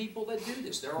are people that do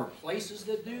this. There are places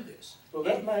that do this. Well,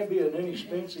 that might be an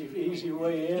inexpensive, easy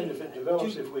way in if it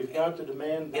develops, if we've got the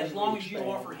demand. then As long we as you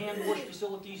expand. offer hand wash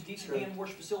facilities, decent hand wash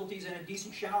facilities, and a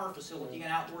decent shower facility,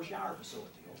 and outdoor shower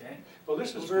facility, okay? Well,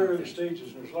 this is very early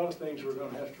stages, and there's a lot of things we're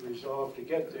gonna have to resolve to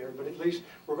get there, but at least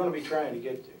we're gonna be trying to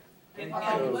get there. And- We're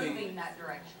and- all moving that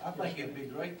direction. I think it'd be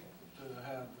great to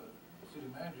have the city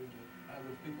manager to have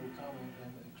those people come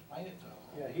and explain it to them.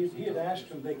 Yeah, he had asked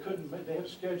them, they couldn't, they had a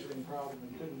scheduling problem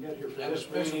and couldn't get here for Have a this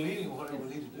special meeting. meeting or whatever we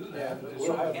need to do Yeah, that. but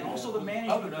we'll have- And also the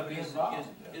management of it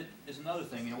is another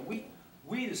thing. You know,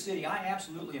 we the city, I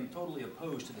absolutely am totally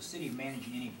opposed to the city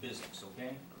managing any business,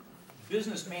 okay?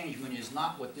 Business management is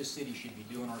not what this city should be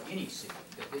doing, or any city,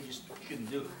 that they just shouldn't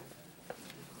do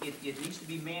it. It needs to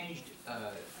be managed,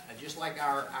 just like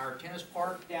our tennis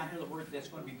park down here that's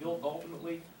gonna be built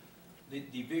ultimately.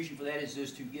 The vision for that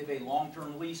is to give a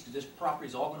long-term lease, because this property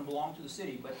is all gonna belong to the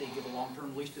city, but they give a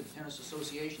long-term lease to the tennis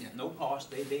association at no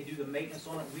cost. They do the maintenance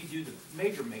on it, we do the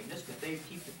major maintenance, but they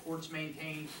keep the courts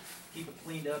maintained, keep it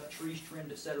cleaned up, trees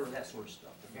trimmed, et cetera, that sort of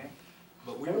stuff, okay?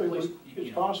 But we Maybe replace, it's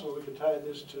you know, possible we could tie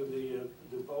this to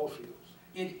the ball fields.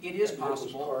 it is at Nichols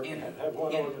possible, Park and, have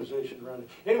one and- organization run it.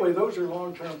 Anyway, those are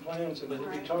long-term plans, and we'll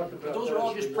be talking about. but those are all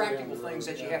that as just we go down practical the road. things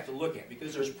that you Yeah. have to look at,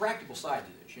 because there's a practical side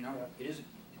to this, you know? Yeah.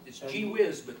 It's gee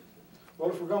whiz, but Well,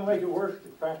 if we're gonna make it work, the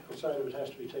practical side of it has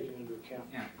to be taken into account.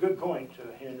 Yeah. Good point,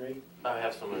 Henry. I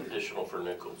have some additional for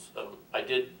Nichols. I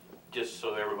did, just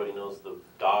so everybody knows, the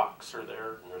docks are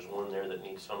there, and there's one there that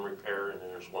needs some repair, and then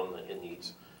there's one that it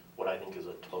needs what I think is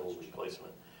a total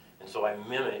replacement. And so I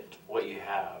mimicked what you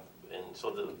have, and so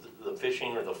the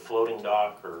fishing or the floating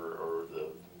dock or the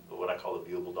what I call the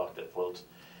viewable dock that floats,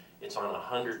 it's on a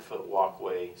 100-foot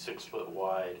walkway, 6 foot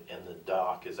wide, and the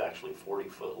dock is actually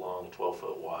 40-foot long,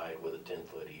 12-foot wide with a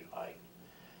 10-foot eve height.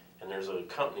 And there's a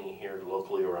company here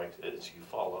locally, or it's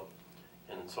Eufaula,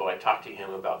 and so I talked to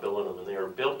him about building them, and they are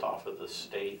built off of the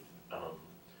state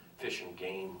fish and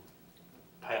game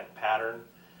pattern,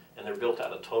 and they're built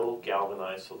out of total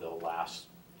galvanized, so they'll last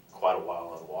quite a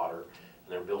while on water, and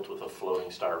they're built with a floating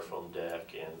styrofoam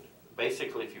deck, and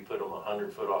basically if you put them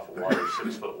 100 foot off of water,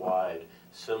 6 foot wide,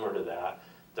 similar to that,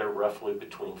 they're roughly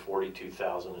between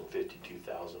 $42,000 and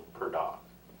 $52,000 per dock.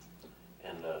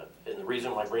 And the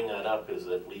reason why I bring that up is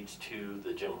that leads to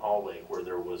the Jim Hall Lake, where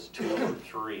there was 2 or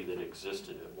 3 that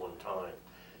existed at one time.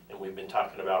 And we've been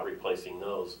talking about replacing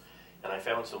those. And I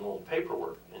found some old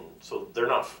paperwork. And so they're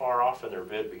not far off in their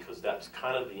bid, because that's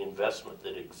kind of the investment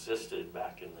that existed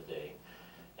back in the day.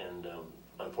 And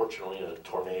unfortunately, a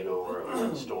tornado or a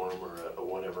windstorm or a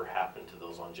whatever happened to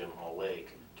those on Jim Hall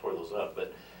Lake, tore those up.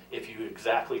 But if you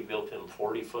exactly built them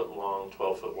 40-foot long,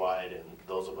 12-foot wide, and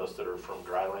those of us that are from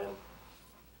dry land,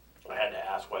 I had to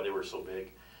ask why they were so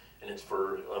big, and it's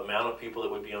for the amount of people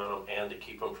that would be on them and to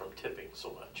keep them from tipping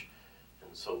so much. And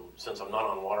so since I'm not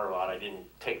on water a lot, I didn't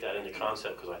take that into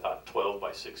concept, because I thought 12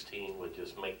 by 16 would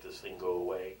just make this thing go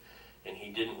away. And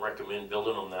he didn't recommend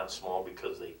building them that small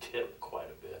because they tip quite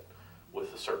a bit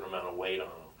with a certain amount of weight on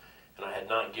them. And I had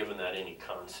not given that any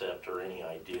concept or any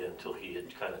idea until he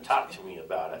had kind of talked to me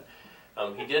about it.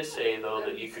 He did say, though,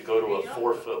 that you could go to a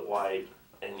 4-foot wide,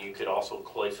 and you could also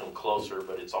place them closer,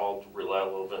 but it's all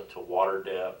relevant to water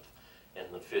depth and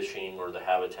the fishing or the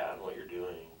habitat and what you're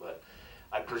doing. But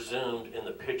I presumed in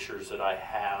the pictures that I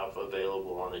have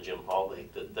available on the Jim Hall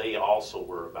Lake that they also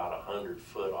were about 100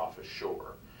 foot off of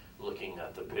shore, looking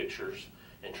at the pictures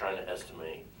and trying to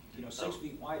estimate. you know, 6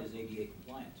 feet wide is ADA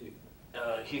compliant too.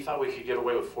 He thought we could get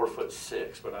away with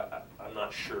 4'6", but I'm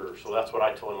not sure. So that's what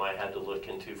I told him I had to look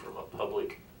into from a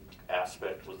public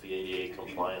aspect, was the ADA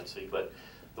compliancy. But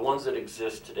the ones that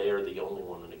exist today are the only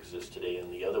one that exists today,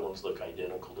 and the other ones look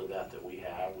identical to that we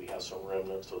have. We have some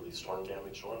remnants of these storm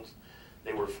damaged ones.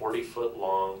 They were 40 foot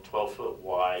long, 12 foot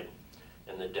wide,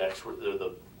 and the decks were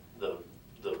the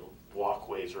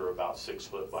walkways are about 6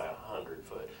 foot by 100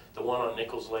 foot. The one on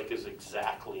Nichols Lake is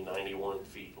exactly 91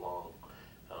 feet long.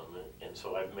 And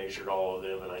so I've measured all of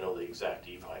them, and I know the exact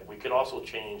eve height. We could also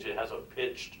change, it has a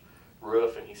pitched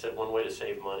roof, and he said one way to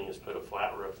save money is put a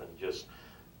flat roof and just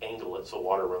angle it so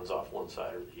water runs off one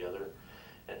side or the other.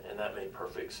 And that made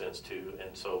perfect sense too.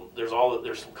 And so there's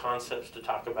some concepts to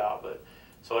talk about, but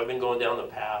so I've been going down the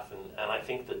path, and I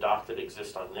think the dock that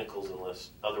exists on Nichols,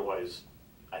 unless otherwise,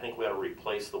 I think we ought to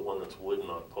replace the one that's wooden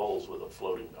on poles with a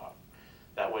floating dock.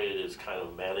 That way it is kind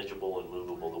of manageable and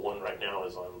movable. The one right now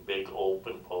is on big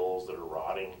open poles that are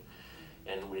rotting,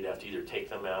 and we'd have to either take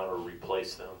them out or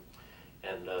replace them.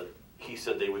 And he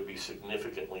said they would be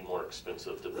significantly more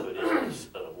expensive to put in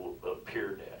a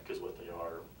pier deck is what they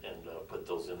are, and put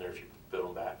those in there if you put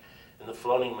them back. And the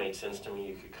floating made sense to me.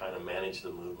 You could kind of manage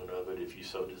the movement of it if you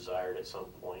so desired at some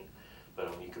point.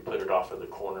 But you could put it off of the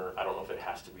corner. I don't know if it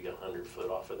has to be 100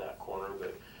 foot off of that corner,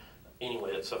 but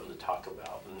anyway, it's something to talk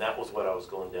about. And that was what I was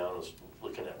going down, was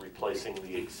looking at replacing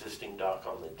the existing dock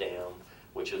on the dam,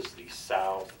 which is the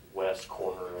southwest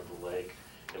corner of the lake,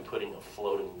 and putting a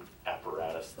floating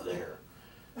apparatus there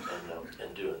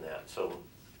and doing that. So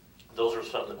those are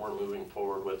something that we're moving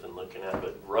forward with and looking at,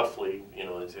 but roughly, you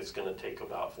know, it's gonna take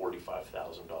about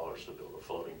 $45,000 to build a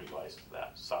floating device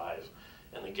that size,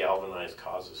 and the galvanized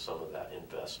causes some of that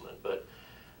investment. But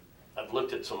I've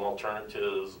looked at some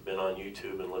alternatives, been on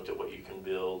YouTube and looked at what you can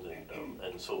build,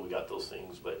 and so we got those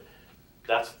things, but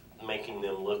that's making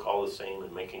them look all the same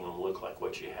and making them look like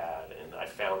what you had. And I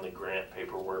found the grant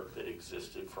paperwork that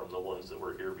existed from the ones that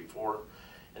were here before,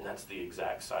 and that's the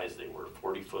exact size they were,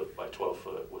 40 foot by 12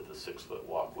 foot with the 6 foot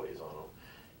walkways on them.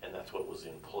 And that's what was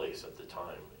in place at the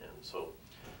time. And so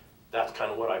that's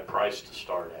kind of what I priced to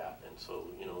start at. And so,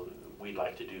 you know, we'd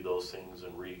like to do those things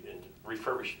and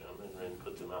refurbish them and then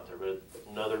put them out there. But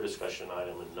another discussion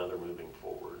item, another moving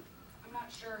forward. I'm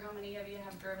not sure how many of you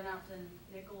have driven out to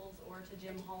Nichols or to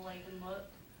Jim Hall Lake and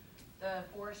looked. The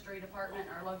forestry department,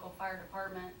 our local fire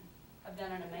department, have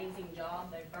done an amazing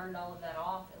job. They've burned all of that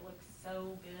off. It looks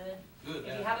so good. Good.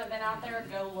 If you haven't been out there,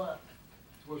 go look.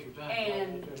 What's your time?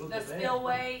 And Look the at that.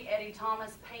 spillway, Eddie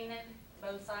Thomas painted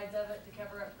both sides of it to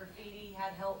cover up graffiti,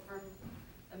 had help from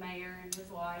the mayor and his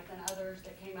wife and others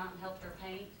that came out and helped her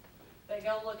paint. But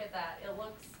go look at that. It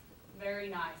looks very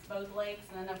nice, both lakes,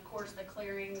 and then of course the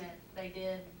clearing that they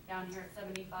did down here at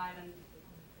 75, and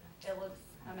it looks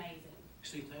amazing.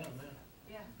 See town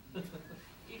now. Yeah.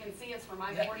 You can see us from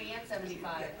I-40 and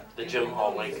 75. The Jim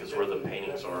Hall Lake is where the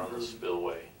paintings are on the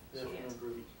spillway. So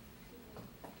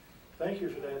Thank you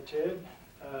for that, Ted.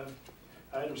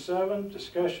 Item 7,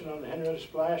 discussion on the Henryetta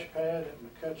splash pad at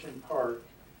McCutcheon Park.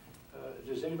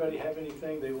 Does anybody have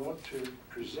anything they want to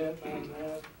present on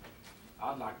that?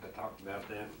 I'd like to talk about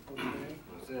that Okay.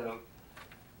 myself.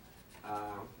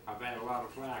 I've had a lot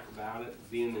of flack about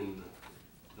it, being in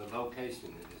the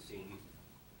location that it's in.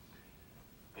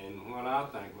 And what I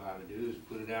think we ought to do is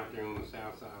put it out there on the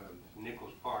south side of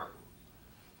Nichols Park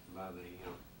by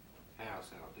the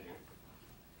house out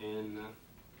there. And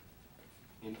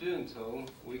in doing so,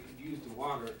 we could use the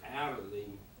water out of the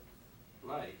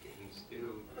lake instead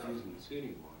of using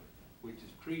city water, which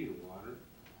is treated water.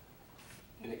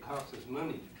 And it costs us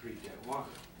money to treat that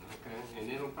water, okay?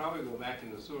 And it'll probably go back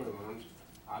in the sewer lines.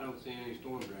 I don't see any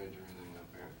storm drains or anything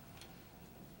up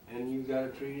there. And you gotta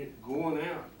treat it going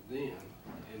out then,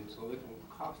 and so it will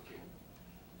cost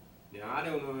you. Now, I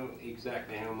don't know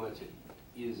exactly how much it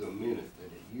is a minute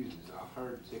that it uses. I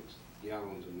heard 6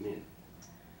 gallons a minute.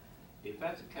 If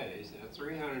that's the case, that's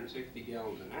 360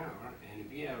 gallons an hour, and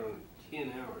if you have it on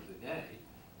 10 hours a day,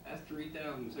 that's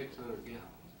 3,600 gallons.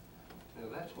 Now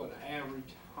that's what an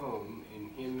average home in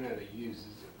Henryetta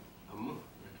uses a month,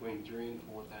 between 3,000 and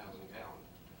 4,000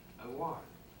 gallons of water.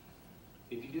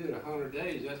 If you do it 100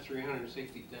 days, that's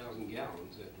 360,000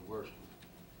 gallons at the worst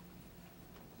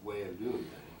way of doing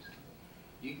things.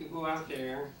 You could go out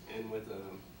there and with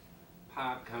a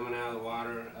pipe coming out of the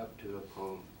water up to a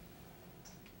pump,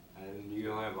 and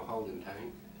you'll have a holding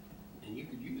tank, and you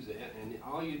could use that, and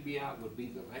all you'd be out would be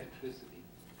the electricity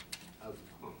of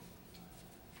the pump.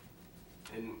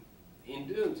 And in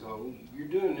doing so, you're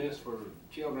doing this for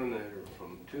children that are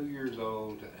from 2 years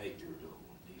old to 8 years old,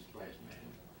 these splash pads.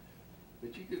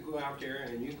 But you could go out there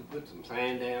and you could put some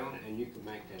sand down, and you could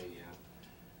make a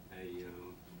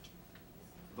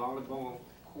volleyball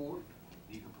court.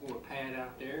 You could pour a pad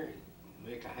out there and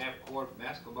make a half-court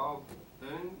basketball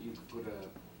thing. You could put a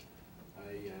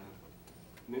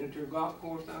miniature golf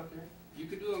course out there. You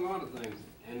could do a lot of things,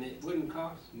 and it wouldn't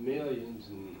cost millions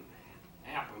and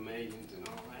half a millions and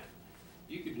all that.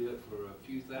 You could do it for a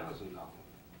few $1,000s.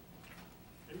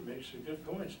 He makes some good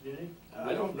points, didn't he?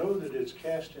 I don't know that it's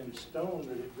cast in stone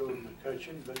that it goes to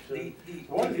McCutcheon, but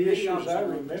one of the issues I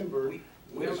remember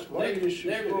was, one of the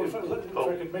issues, if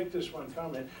I could make this one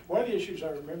comment, one of the issues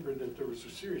I remember that there was a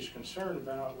serious concern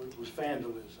about was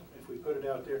vandalism. If we put it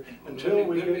out there, until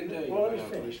we get, well, let me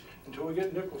finish, until we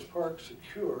get Nichols Park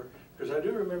secure, because I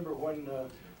do remember when,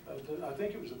 I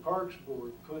think it was the Parks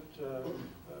Board put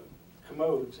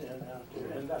commodes in out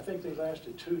there, and I think they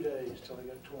lasted 2 days till they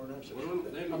got torn up. So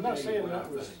I'm not saying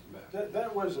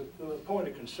that was a point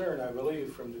of concern, I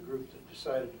believe, from the group that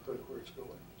decided to put it where it's going.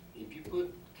 If you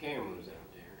put cameras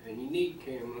out there, and you need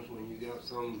cameras when you got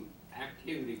some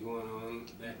activity going on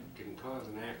that can cause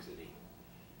an accident,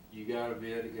 you gotta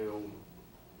be able to go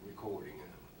recording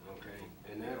it, okay?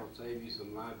 And that'll save you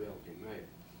some liability, maybe,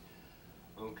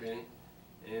 okay?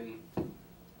 And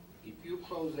if you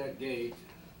close that gate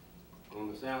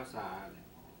on the south side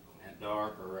at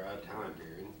dark or a time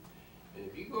period, and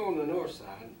if you go on the north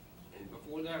side, and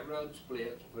before that road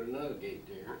splits, put another gate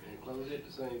there and close it at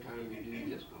the same time you do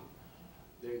this one,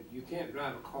 then you can't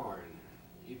drive a car in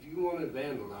there. If you want to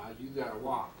vandalize, you gotta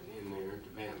walk in there to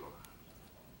vandalize.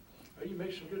 Well, you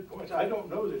make some good points. I don't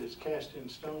know that it's cast in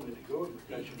stone that it goes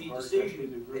to McCutcheon The Park. decision-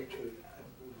 That'd be the group to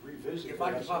revisit. If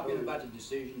I that, could pop in suppose. about the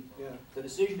decision, Yeah. the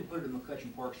decision to put it in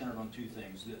McCutcheon Park centered on two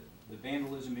things, the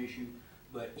vandalism issue,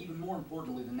 but even more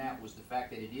importantly than that was the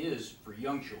fact that it is for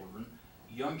young children.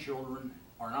 Young children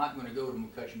are not gonna go to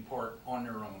McCutcheon Park on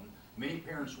their own. Many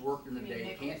parents work in the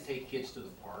day, can't take kids to the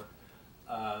park.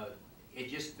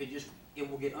 It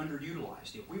will get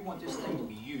underutilized. If we want this thing to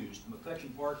be used,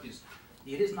 McCutcheon Park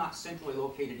it is not centrally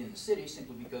located in the city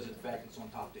simply because of the fact it's on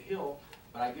top of the hill,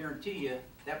 but I guarantee you,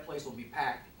 that place will be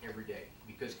packed every day,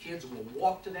 because kids will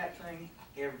walk to that thing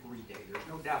every day, there's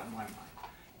no doubt in my mind.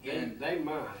 And they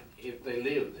might if they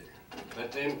live there,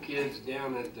 but them kids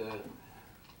down at the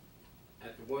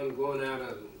one going out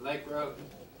of Lake Road,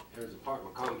 there's an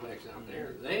apartment complex out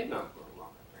there, they're not gonna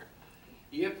walk there.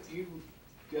 If you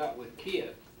got with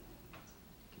kids,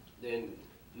 then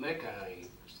make a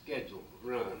scheduled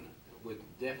run with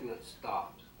definite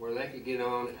stops, where they could get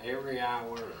on every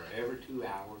hour or every 2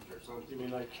 hours or something. You mean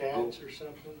like cats or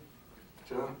something?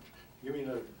 You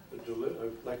mean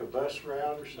like a bus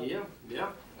route or something?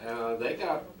 Yeah. They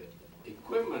got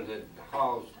equipment that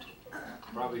hauls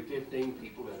probably 15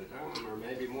 people at a time, or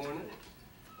maybe more than that.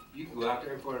 You can go out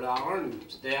there for $1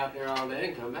 and stay out there all day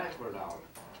and come back for $1.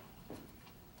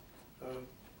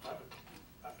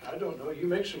 I don't know. You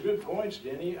make some good points,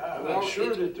 Denny. I'm Well,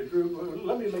 sure that the group,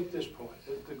 let me make this point,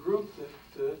 that the group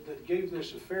that gave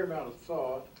this a fair amount of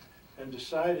thought and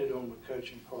decided on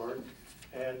McCutcheon Park,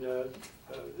 and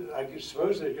I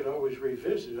suppose they could always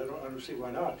revisit. I don't see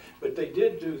why not. But they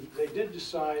did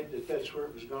decide that that's where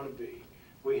it was going to be.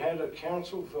 We had a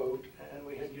council vote and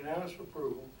we had unanimous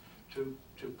approval to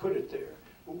put it there.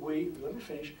 Let me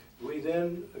finish. We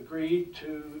then agreed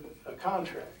to a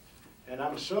contract. And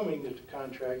I'm assuming that the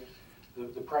contract,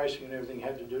 the pricing and everything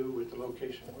had to do with the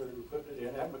location where they were putting it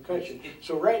in at McCutcheon.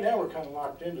 So right now, we're kind of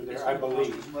locked into there, I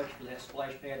believe. It's not cost as much for that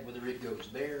splash pad, whether it goes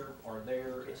there or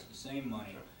there, it's the same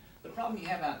money. The problem you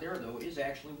have out there though is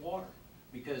actually water,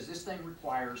 because this thing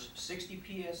requires 60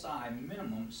 PSI,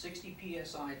 minimum 60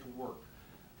 PSI to work.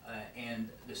 And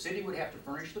the city would have to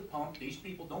furnish the pump. These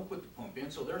people don't put the pump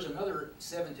in, so there's another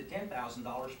 $7,000 to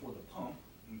 $10,000 for the pump,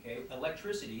 okay?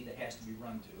 Electricity that has to be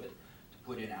run to it to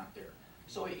put in out there.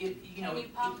 So it, you know. Can you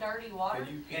pump dirty water?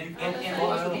 And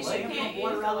what he's saying, pump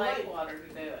water out of the lake. water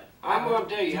to do it. I'm gonna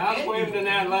tell you, I swimed in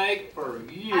that lake for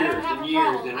years have and a years,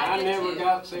 problem. and I I did never too.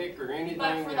 got sick or anything.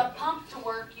 But for the pump to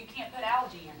work, you can't put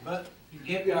algae in it. But you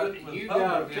can't You do got, it with you public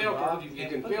got a involved, filter, you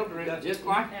can put filter it that's- just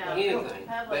like Now, anything,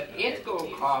 public but it's can gonna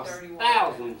use cost dirty water.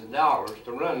 thousands of dollars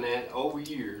to run that over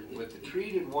years with the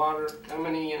treated water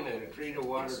coming in and the treated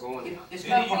water going out. It's But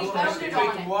gonna we cost, voted Treat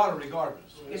on the it. water regardless.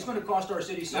 it's gonna cost our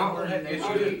city No, somewhere in the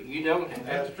neighborhood. you don't have,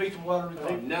 Have to treat the water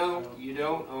regardless. no, you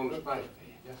don't on the splash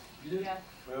pad. You do. Yeah.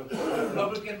 Well,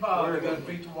 Public involved, you gotta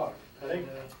treat the water. I think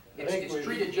It's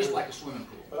treated just like a swimming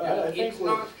pool. I think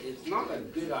It's not a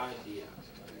good idea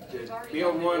It's to already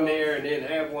build done. one there and then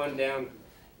have one down.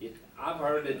 I've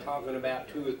heard it talking about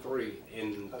 2 or 3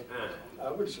 in time. I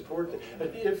would support that.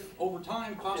 But if, Over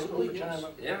time, possibly, over yes.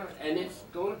 time, Yeah, and it's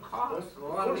gonna cost a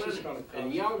lot Of of course it's money. gonna cost.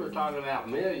 And y'all are talking about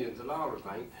millions of dollars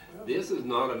thing. This is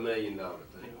not $1 million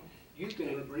thing. You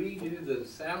can redo the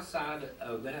south side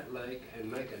of that lake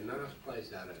and make a nice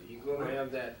place out of it. You're gonna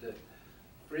have that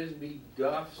frisbee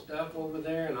golf stuff over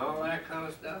there and all that kind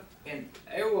of stuff. And,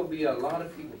 There will be a lot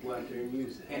of people go out there and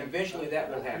use and it. eventually that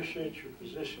I will happen. appreciate your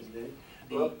position, Dave.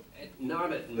 Well,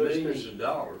 Not at There's- millions of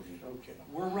dollars. okay.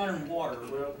 We're running water.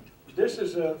 Well, this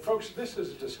is a, folks, this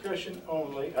is a discussion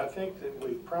only. I think that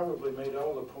we've probably made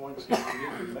all the points that we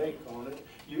need to make on it.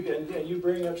 And you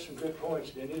bring up some good points,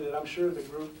 Denny, that I'm sure the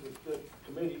group, the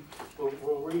committee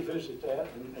will revisit that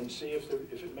and see if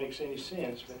it makes any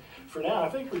sense. But for now, I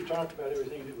think we've talked about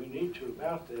everything that we need to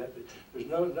about that. But there's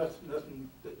nothing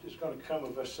that is going to come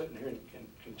of us sitting here and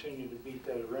continue to beat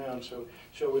that around. So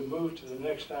shall we move to the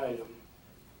next item?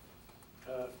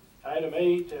 Item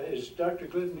 8, is Dr.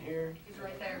 Glidden here? He's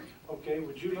right there. Okay,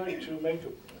 would you like to make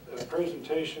a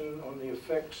presentation on the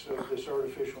effects of this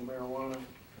artificial marijuana?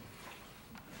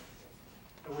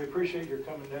 And we appreciate your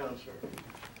coming down, sir.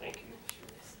 Thank you.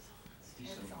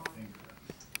 It's on.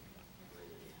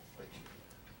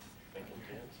 Making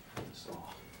sense.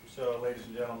 So, ladies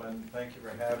and gentlemen, thank you for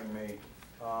having me.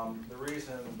 The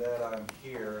reason that I'm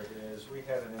here is we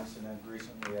had an incident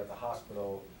recently at the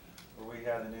hospital where we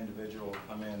had an individual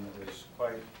come in that was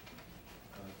quite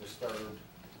disturbed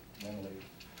mentally.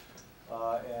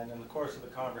 And in the course of the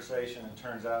conversation, it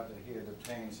turns out that he had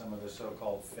obtained some of the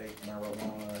so-called fake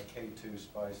marijuana, K2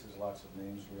 spices, lots of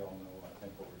names, we all know, I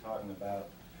think, what we're talking about.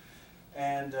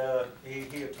 And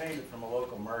he obtained it from a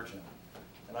local merchant.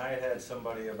 And I had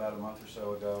somebody about a month or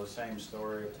so ago, same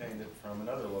story, obtained it from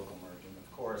another local merchant,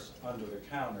 of course, under the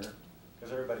counter,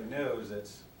 because everybody knows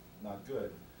it's not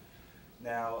good.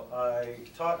 Now, I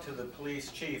talked to the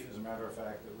police chief, as a matter of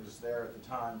fact, that was there at the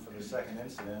time for the second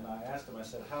incident. I asked him, I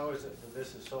said, how is it that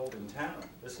this is sold in town?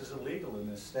 This is illegal in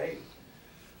this state.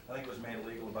 I think it was made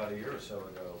illegal about a year or so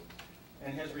ago.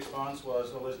 And his response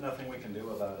was, well, there's nothing we can do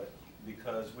about it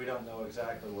because we don't know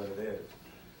exactly what it is.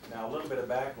 Now, a little bit of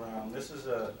background. This is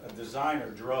a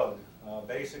designer drug.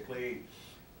 Basically,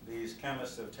 these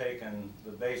chemists have taken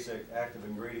the basic active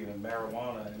ingredient of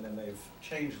marijuana and then they've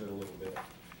changed it a little bit.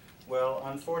 Well,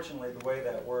 unfortunately, the way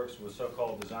that works with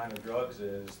so-called designer drugs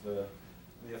is the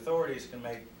authorities can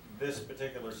make this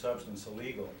particular substance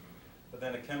illegal, but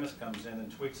then a chemist comes in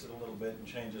and tweaks it a little bit and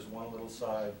changes one little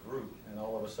side group, and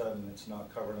all of a sudden it's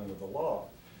not covered under the law.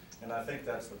 And I think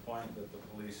that's the point that the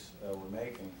police were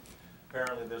making.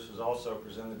 Apparently this was also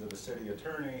presented to the city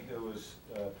attorney, who was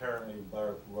apparently, by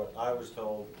what I was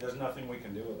told, there's nothing we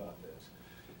can do about this.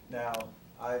 Now,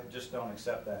 I just don't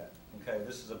accept that. Okay,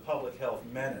 this is a public health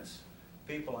menace.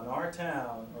 People in our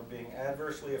town are being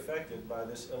adversely affected by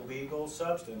this illegal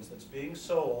substance that's being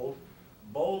sold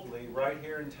boldly right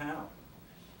here in town.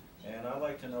 And I'd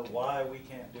like to know why we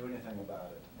can't do anything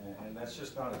about it. And that's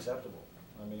just not acceptable.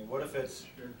 I mean, what if it's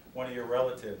one of your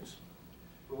relatives?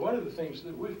 Well, one of the things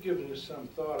that we've given this some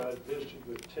thought, I visited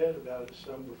with Ted about it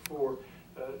some before,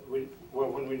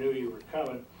 when we knew you were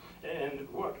coming. And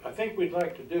what I think we'd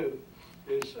like to do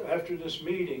is, after this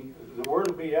meeting, the word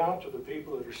will be out to the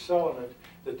people that are selling it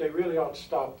that they really ought to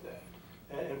stop that.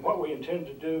 And what we intend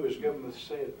to do is give them,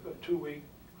 say, a 2-week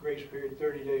grace period,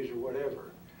 30 days or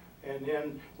whatever. And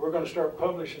then we're going to start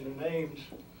publishing the names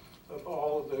of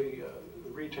all of the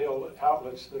retail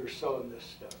outlets that are selling this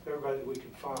stuff, everybody that we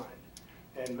can find.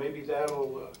 And maybe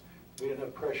that'll be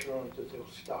enough pressure on it that they'll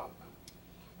stop.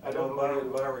 I know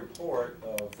by a report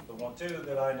of the two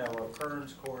that I know of,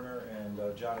 Kern's Corner and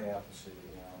Johnny Appleseed.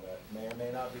 Now, that may or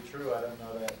may not be true. I don't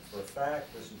know that for a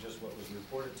fact. This is just what was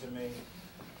reported to me.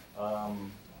 I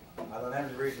don't have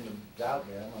any reason to doubt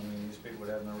them. I mean, these people would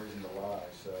have no reason to lie.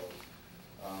 So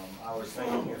I was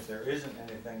thinking if there isn't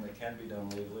anything that can be done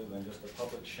legally, then just a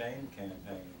public shame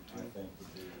campaign, I think,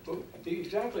 would be. Well,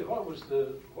 exactly what were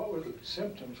the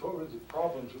symptoms? What were the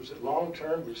problems? Was it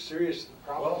long-term? Was serious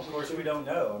problems? Well, of course, we don't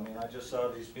know. I mean, I just saw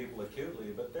these people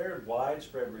acutely, but there are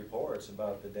widespread reports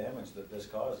about the damage that this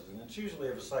causes, and it's usually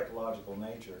of a psychological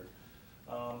nature.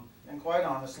 And quite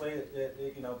honestly,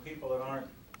 you know, people that aren't,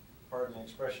 pardon the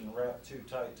expression, wrapped too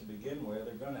tight to begin with,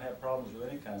 are going to have problems with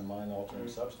any kind of mind-altering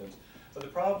substance. But the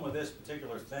problem with this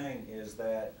particular thing is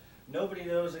that nobody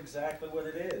knows exactly what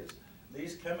it is.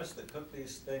 These chemists that cook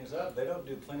these things up, they don't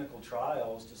do clinical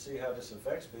trials to see how this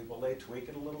affects people. They tweak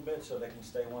it a little bit so they can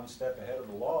stay one step ahead of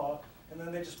the law, and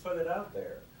then they just put it out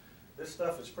there. This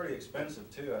stuff is pretty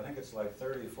expensive too. I think it's like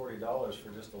 $30 or $40 for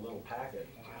just a little packet.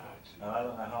 Now, I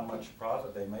don't know how much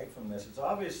profit they make from this. It's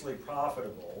obviously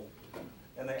profitable,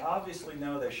 and they obviously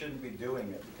know they shouldn't be doing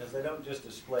it because they don't just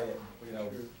display it, you know,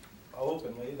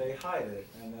 openly. They hide it,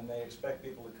 and then they expect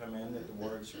people to come in that the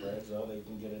word spreads. Oh, they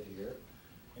can get it here.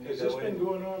 Has this been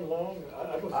going on long?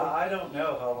 I don't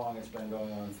know how long it's been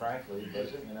going on, frankly,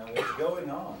 but you know, it's going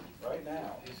on right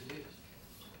now. Yes, it is.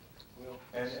 Well,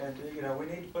 and you know, we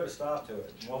need to put a stop to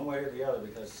it, one way or the other,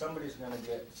 because somebody's going to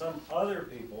get, some other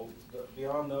people,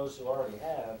 beyond those who already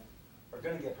have, are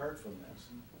going to get hurt from this.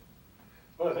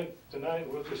 well, I think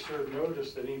tonight we'll just serve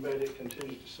notice that anybody that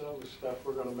continues to sell this stuff,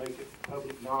 we're going to make it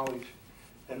public knowledge.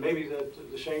 And maybe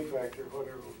that the shame factor,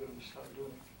 whatever, we're going to stop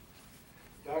doing.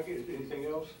 Doc, anything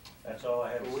else? That's all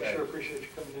I have to Well, we say. sure appreciate you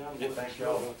coming down. Yeah, thank you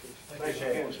all. Thanks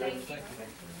again, sir.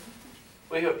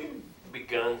 We have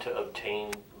begun to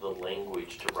obtain the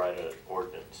language to write an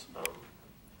ordinance.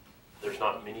 There's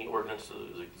not many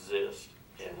ordinances that exist,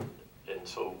 and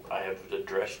so I have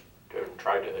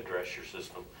tried to address your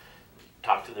system.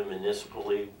 Talk to them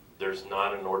municipally. There's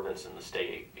not an ordinance in the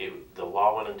state. The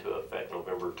law went into effect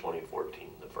November 2014,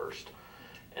 the first,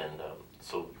 and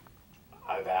so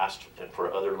I've asked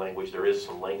for other language. There is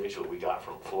some language that we got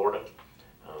from Florida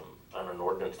on an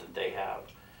ordinance that they have,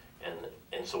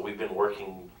 and so we've been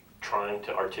working, trying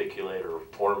to articulate or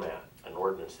format an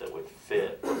ordinance that would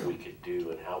fit what we could do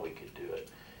and how we could do it.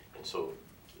 And so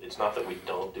it's not that we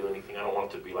don't do anything. I don't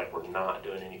want it to be like we're not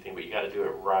doing anything, but you gotta do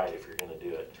it right if you're gonna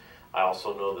do it. I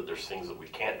also know that there's things that we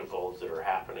can't divulge that are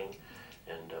happening,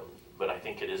 and, but I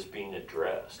think it is being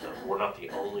addressed. We're not the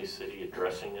only city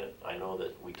addressing it. I know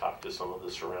that we talked to some of the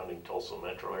surrounding Tulsa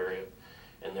metro area,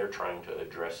 and they're trying to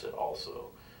address it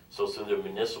also. So through the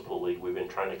municipal league, we've been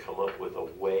trying to come up with a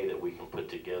way that we can put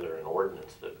together an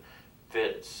ordinance that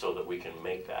fits so that we can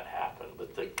make that happen.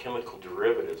 But the chemical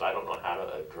derivatives, I don't know how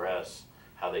to address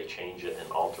how they change it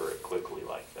and alter it quickly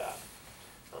like that.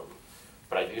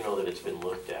 But I do know that it's been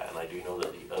looked at, and I do know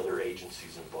that the other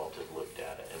agencies involved have looked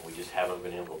at it, and we just haven't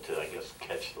been able to, I guess,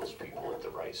 catch those people at the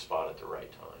right spot at the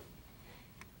right time.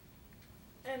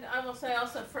 And I will say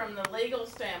also from the legal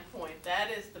standpoint, that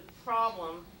is the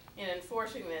problem in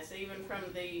enforcing this, even from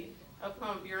the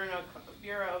Oklahoma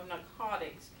Bureau of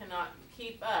Narcotics cannot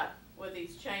keep up with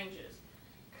these changes.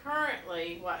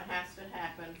 Currently, what has to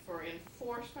happen for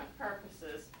enforcement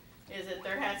purposes is that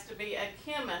there has to be a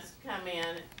chemist come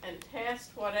in and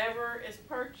test whatever is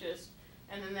purchased,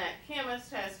 and then that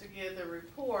chemist has to give the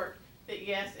report that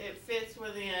yes, it fits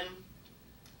within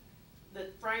the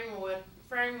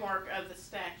framework of the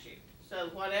statute. So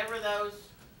whatever those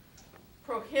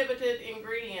prohibited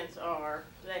ingredients are,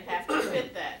 they have to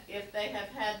fit that. If they have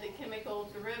had the chemical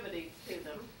derivative to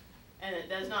them and it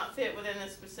does not fit within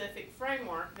the specific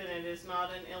framework, then it is not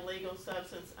an illegal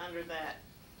substance under that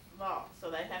law. So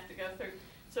they have to go through.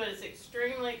 So it's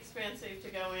extremely expensive to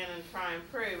go in and try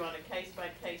and prove on a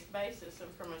case-by-case basis. And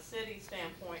from a city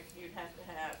standpoint, you'd have to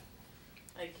have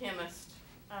a chemist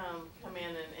come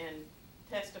in and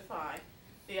testify.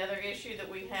 The other issue that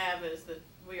we have is that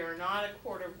we are not a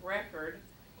court of record.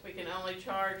 We can only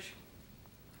charge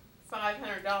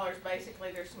 $500.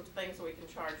 Basically, there's some things that we can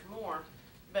charge more,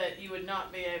 but you would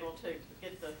not be able to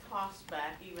get the cost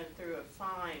back even through a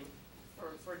fine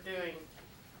for doing,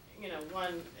 you know,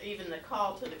 even the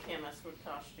call to the chemist would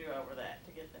cost you over that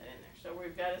to get that in there. So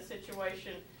we've got a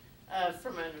situation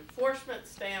from an enforcement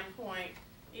standpoint,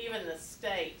 even the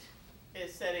state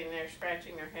is sitting there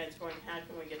scratching their heads going, how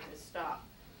can we get this stopped?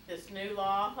 This new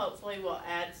law hopefully will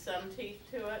add some teeth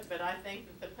to it, but I think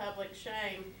that the public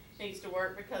shame needs to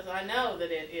work because I know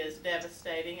that it is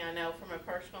devastating. I know from a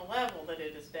personal level that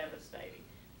it is devastating.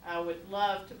 I would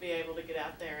love to be able to get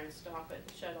out there and stop it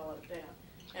and shut all of it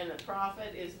down. And the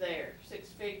profit is there, 6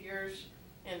 figures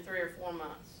in 3 or 4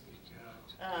 months,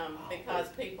 because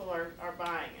people are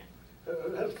buying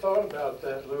it. I've thought about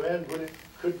that, Luann.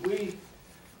 Could we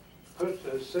put,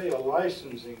 say, a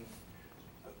licensing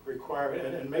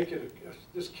requirement and make it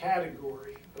this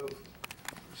category of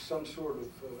some sort of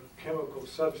chemical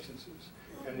substances?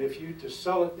 And if you to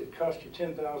sell it, it costs you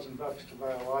 $10,000 to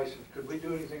buy a license. Could we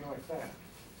do anything like that?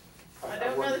 I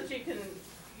don't know that you can.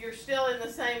 You're still in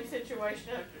the same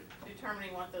situation of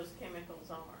determining what those chemicals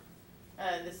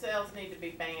are. The sales need to be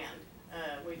banned.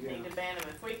 We need to ban them.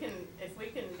 If we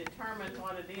can determine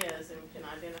what it is and can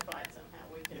identify it somehow,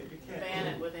 we can ban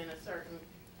it within a certain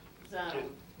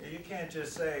zone. You can't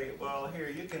just say, well, here,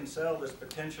 you can sell this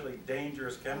potentially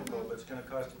dangerous chemical, but it's going to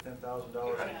cost you $10,000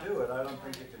 to do it. I don't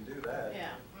think you can do that. Yeah,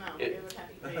 no, it would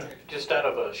have to be. Just out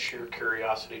of a sheer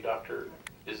curiosity, doctor,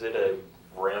 is it a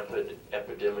rampant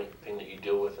epidemic thing that you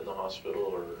deal with in the hospital,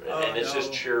 or and it's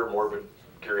just sheer morbid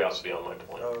curiosity on my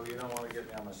point? Oh, you don't want to get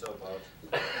me on my soapbox.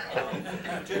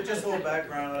 Just a little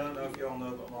background. I don't know if you all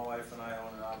know, but my wife and I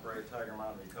own and operate Tiger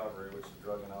Mountain Recovery, which is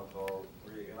drug and alcohol.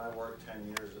 And I worked 10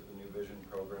 years at the New Vision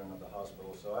program at the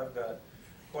hospital, so I've got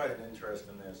quite an interest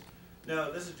in this.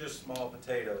 No, this is just small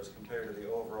potatoes compared to the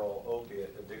overall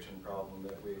opiate addiction problem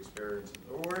that we experience.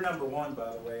 We're number 1,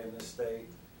 by the way, in this state.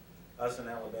 Us in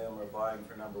Alabama are vying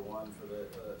for number 1 for the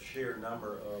sheer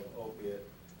number of opiate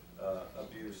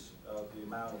abuse, the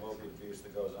amount of opiate abuse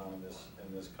that goes on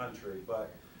in this country.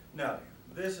 But no,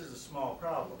 this is a small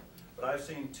problem. But I've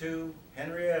seen 2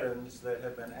 Henriettans that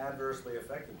have been adversely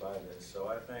affected by this, so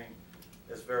I think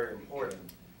it's very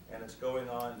important. And it's going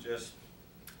on just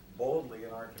boldly in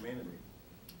our community.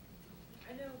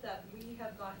 I know that we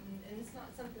have gotten, and it's not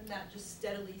something that just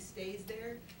steadily stays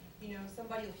there. You know,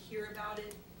 somebody will hear about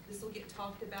it, this will get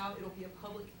talked about, it'll be a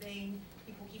public thing,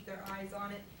 people keep their eyes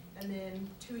on it, and then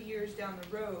 2 years down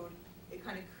the road, it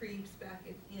kind of creeps back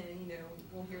in, you know,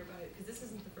 we'll hear about it. Because this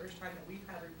isn't the first time that we've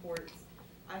had reports.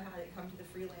 I've had it come to the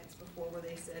freelance before where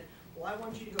they said, well, I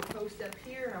want you to go post up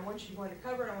here, and I want you to go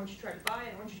undercover, and I want you to try to buy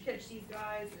it, and I want you to catch these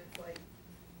guys, and it's like,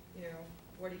 you know,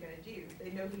 what are you going to do?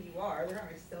 They know who you are, they're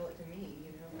not going to sell it to me,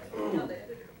 you know, like, tell the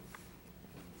editor.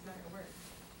 It's not going to work.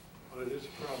 Well, it is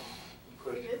a problem.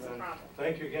 It is a problem.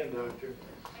 Thank you again, Doctor.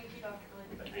 Thank you, Dr.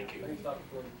 Lynn. Thank you. Thanks, Dr.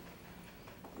 Ford.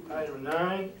 Item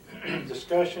 9,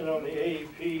 discussion on the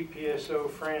AEP PSO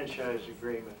franchise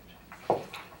agreement.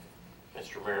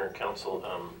 Mr. Mayor and Council,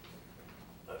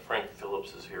 Frank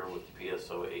Phillips is here with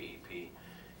PSO AEP,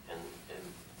 and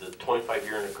the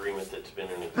 25-year agreement that's been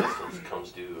in existence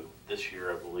comes due this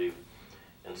year, I believe.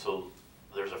 And so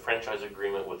there's a franchise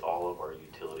agreement with all of our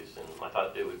utilities, and I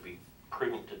thought it would be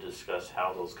prudent to discuss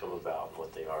how those come about and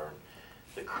what they are.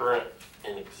 The current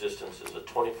in existence is a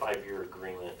 25-year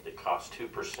agreement that costs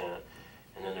 2%,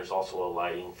 and then there's also a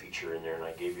lighting feature in there, and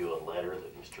I gave you a letter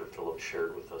that Mr. Phillips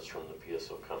shared with us from the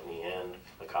PSO company and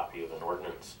a copy of an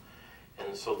ordinance.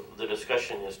 And so the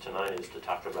discussion is tonight is to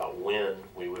talk about when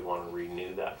we would want to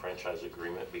renew that franchise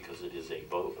agreement, because it is a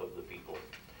vote of the people.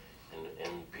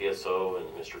 And PSO and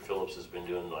Mr. Phillips has been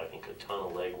doing, I think, a ton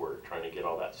of legwork trying to get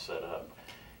all that set up.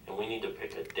 And we need to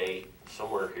pick a date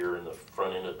somewhere here in the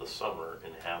front end of the summer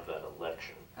and have that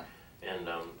election. And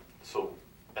so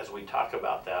as we talk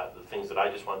about that, the things that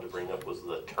I just wanted to bring up was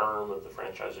the term of the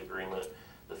franchise agreement,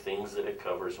 the things that it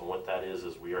covers, and what that is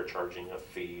we are charging a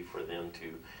fee for them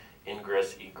to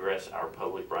ingress, egress our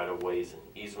public right-of-ways and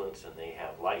easements, and they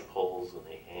have light poles, and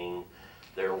they hang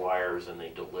their wires, and they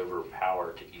deliver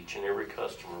power to each and every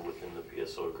customer within the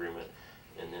PSO agreement.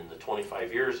 And then the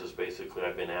 25 years is basically,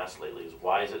 I've been asked lately, is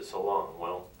why is it so long?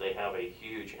 Well, they have a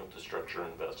huge infrastructure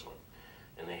investment,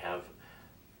 and they have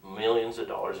millions of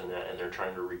dollars in that, and they're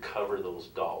trying to recover those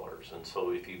dollars. And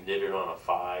so if you did it on a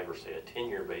 5 or say a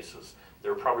 10-year basis,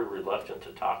 they're probably reluctant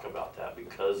to talk about that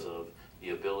because of the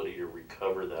ability to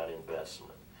recover that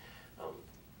investment.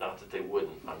 Not that they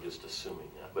wouldn't, I'm just assuming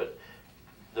that. But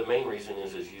the main reason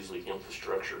is usually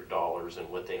infrastructure dollars and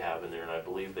what they have in there. And I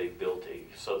believe they built a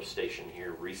substation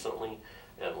here recently.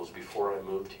 It was before I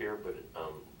moved here, but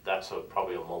that's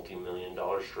probably a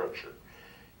multi-million-dollar structure,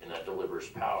 and that delivers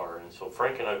power. And so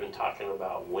Frank and I have been talking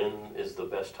about when is the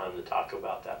best time to talk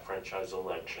about that franchise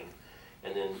election.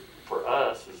 And then for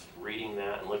us, is reading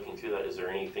that and looking through that, is there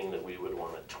anything that we would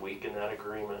want to tweak in that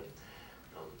agreement?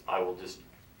 I will just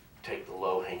take the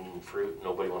low-hanging fruit.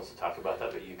 Nobody wants to talk about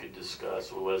that, but you could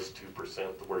discuss, well, was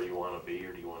 2% where you want to be,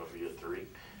 or do you want to be at 3?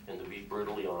 And to be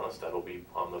brutally honest, that'll be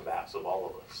on the backs of all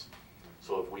of us.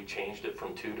 So if we changed it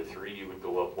from 2 to 3, you would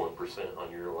go up 1%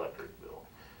 on your electric bill.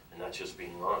 And that's just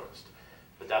being honest.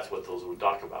 But that's what those would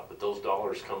talk about. But those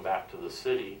dollars come back to the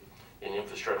city in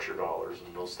infrastructure dollars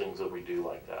and those things that we do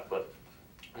like that. But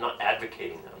I'm not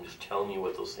advocating that. I'm just telling you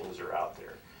what those things are out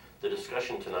there. The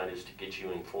discussion tonight is to get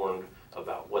you informed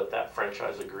about what that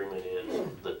franchise agreement is,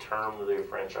 the term of their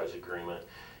franchise agreement,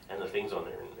 and the things on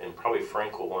there. And probably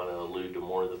Frank will want to allude to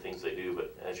more of the things they do,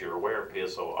 but as you're aware,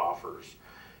 PSO offers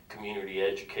community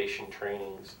education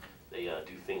trainings. They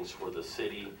do things for the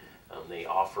city. They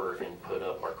offer and put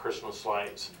up our Christmas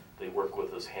lights. They work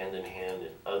with us hand in hand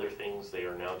in other things. They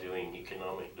are now doing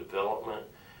economic development.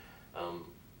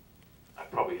 I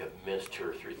probably have missed 2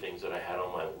 or 3 things that I had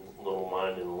on my little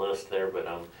mind and list there, but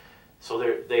so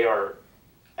they are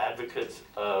advocates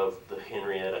of the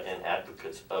Henryetta and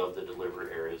advocates of the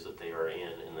delivery areas that they are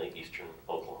in the eastern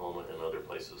Oklahoma and other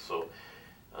places. So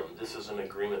this is an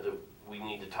agreement that we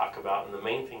need to talk about, and the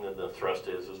main thing that the thrust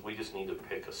is we just need to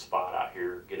pick a spot out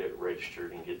here, get it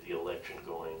registered, and get the election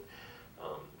going.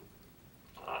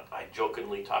 I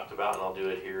jokingly talked about, and I'll do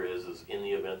it here, is in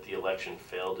the event the election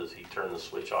failed, does he turn the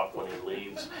switch off when he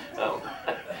leaves?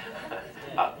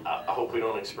 I hope we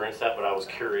don't experience that, but I was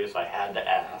curious. I had to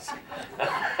ask.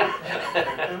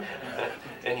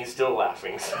 And he's still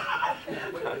laughing.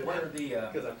 What are the,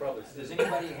 does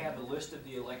anybody have a list of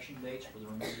the election dates for the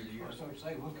remainder of the year?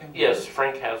 Yes,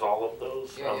 Frank has all of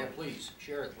those. Yeah, please,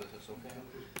 share it with us, okay?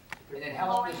 And then how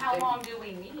long do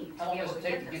we need to How long be able does to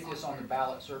it take get to this get on? this on the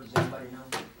ballot, sir? Does anybody know?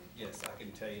 Yes, I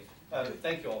can tell you.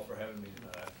 Thank you all for having me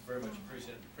tonight. I very much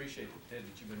appreciate Ted,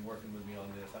 that you've been working with me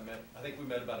on this. I think we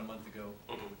met about a month ago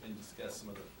and discussed some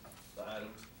of the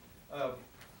items.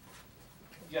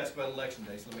 You asked about election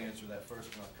dates. Let me answer that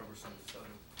first, and I'll cover some of this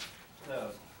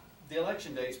other. The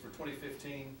election dates for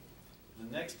 2015, the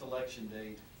next election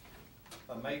date,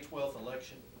 a May 12th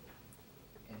election.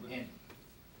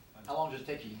 And how long does it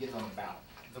take you to get it on the ballot?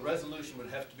 The resolution would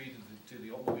have to be to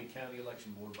the Oklahoma County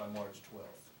Election Board by March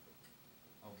 12th.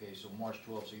 Okay, so March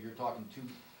 12th, so you're talking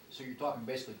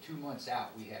basically 2 months out,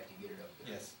 we have to get it up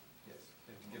there. Yes, yes.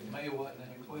 May what, then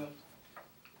 12th?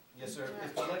 Yes, sir.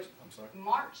 If the election, I'm sorry.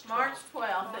 March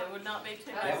 12th, it would not be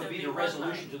too late. That would be the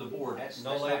resolution to the board. That's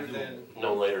No not later doable. than.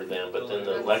 No later than, but then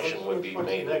the election would be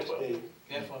May the 12th.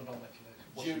 That's what I'm talking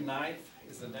about. June 9th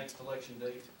is the next election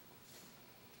date,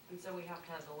 And so we have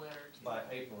to have the letter to. by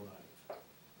April 9th,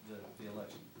 the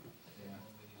election.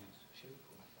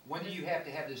 When do you have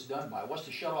to have this done by? What's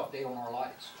the shut-off date on our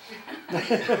lights?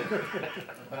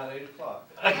 About 8 o'clock.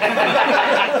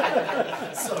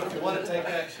 So if you want to take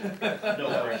action.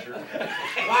 No pressure.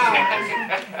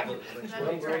 Wow. That'd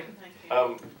be great,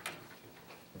 thank you.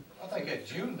 I think that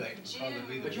June date would probably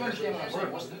be the. But you understand what I'm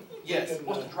saying, what's the, Yes.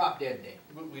 what's the drop dead date?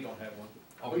 We don't have one.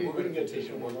 Okay. We can get this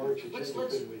on the March Let's- agenda,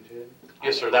 let's- couldn't we, Ted?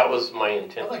 Yes, sir, that was my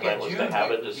intent, I think tonight, was to June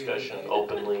have a date would be discussion okay.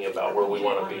 openly about where we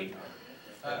wanna be,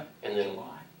 Huh? and then,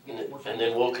 and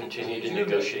then we'll continue to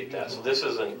negotiate that. So this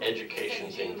is an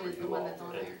education thing for you all.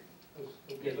 And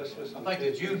Okay, let's listen. I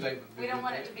think the June date would be. We don't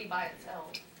want it to be by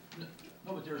itself.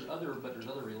 No, but there's other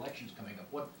elections coming up.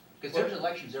 What, because there's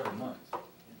elections every month.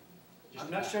 Just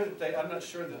I'm not about.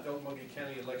 sure that the Okmulgee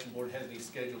County Election Board has any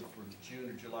scheduled for June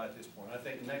or July at this point. I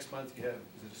think next month you have,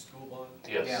 is it a school bond?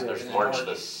 Yes, Yeah. there's And then March March.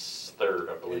 the 3rd,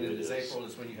 I believe And it then it's is. April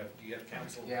is when you have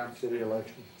council. Yeah. City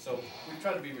election. So we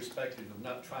try to be respectful of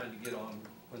not trying to get on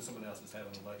when someone else is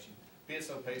having an election.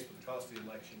 PSO pays for the cost of the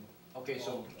election. Okay,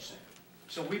 so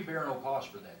we bear no cost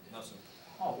for that then? No, sir.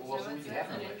 Oh, well, So so we it's could have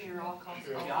an definitely election. your all costs.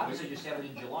 Yeah, obviously just have it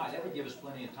in July. That would give us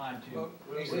plenty of time to. Well,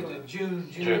 you said the June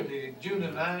the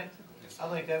 9th, I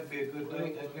think that'd be a good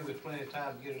date, that'd give us plenty of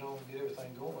time to get it on, get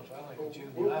everything going, so I think the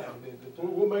June the 9th would be a good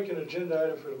time. We'll make an agenda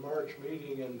item for the March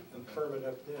meeting and firm it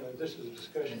up then. This is a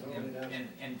discussion only now.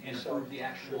 And approve the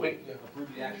actual,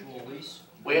 lease?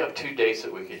 We have 2 dates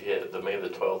that we could hit, the May the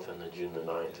 12th and the June the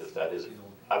 9th, if that is,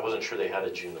 I wasn't sure they had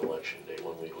a June election date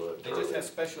when we looked They just earlier. have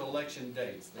special election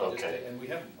dates. They just- Okay. And we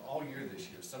have them all year this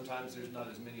year. Sometimes there's not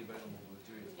as many available with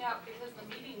you. Yeah, because the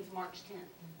meeting's March 10th.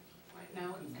 Right,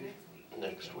 no, it's next week.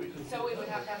 Next week. So we would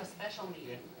have to have a special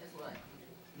meeting is what?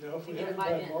 Now, if we Get have it it by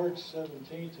by then. March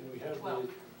 17th and we have the, 12th.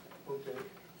 okay.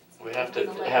 We have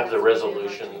to have the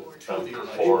resolution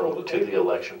conform to the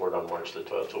election board on March the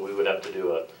 12th, so we would have to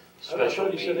do a I special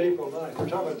thought you said meeting. April 9th. We're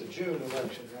talking about the June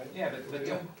election, right? Yeah, but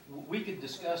then we could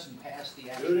discuss and pass the Do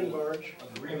it in actual March.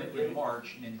 agreement in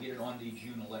March and then get it on the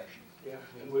June election. Yeah,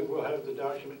 and we will have the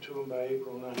document to them by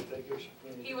April 9th. That gives us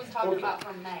plenty. He was talking Okay. about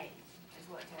from May, is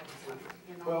what Ted was talking,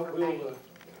 you know, Well, from May. we'll,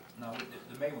 No,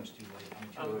 the May one's too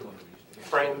late. I mean, too early. so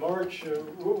Frank, March,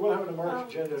 we'll have a March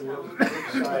agenda and we'll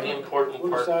decide. the important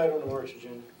We'll part, decide on the March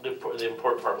agenda. the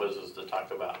important part was is to talk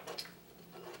about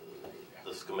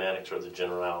the schematics or the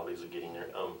generalities of getting there.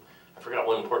 I forgot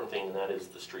one important thing, and that is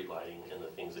the street lighting and the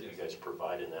things that you guys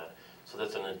provide in that. So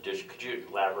that's an addition. Could you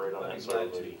elaborate on I'd that, be sir,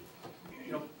 glad to. Woody?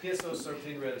 You know, PSO served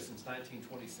Henryetta since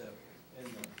 1927, and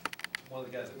one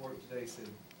of the guys that worked today said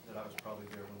that I was probably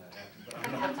there when that happened,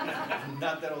 but I'm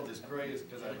not that old. As gray as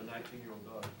because I have a 19-year-old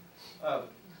daughter.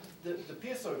 The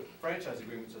PSO franchise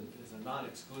agreement is a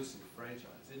non-exclusive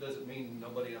franchise. It doesn't mean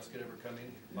nobody else could ever come in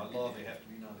here. By law, they have to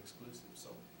be non-exclusive. So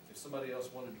if somebody else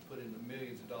wanted to put in the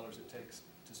millions of dollars it takes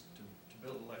to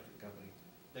build an electric company,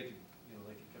 they could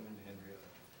come into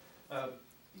Henryetta.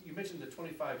 You mentioned the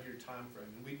 25-year time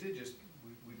frame, and we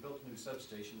built a new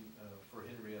substation for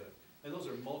Henryetta, and those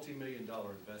are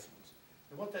multi-million-dollar investments.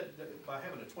 And what by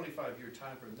having a 25-year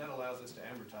time frame, that allows us to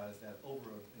amortize that over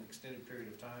an extended period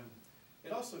of time.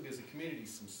 It also gives the community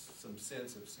some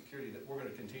sense of security that we're going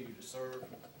to continue to serve.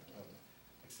 Like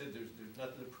I said, there's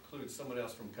nothing that precludes someone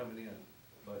else from coming in,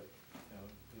 but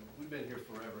we've been here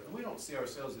forever, and we don't see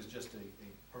ourselves as just a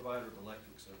provider of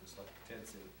electric service, like Ted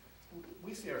said.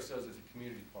 We see ourselves as a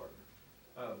community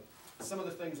partner. Some of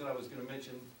the things that I was going to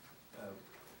mention,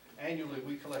 annually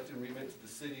we collect and remit to the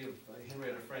city of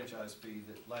Henryetta franchise fee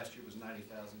that last year was $90,000.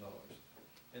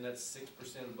 And that's 6%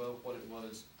 above what it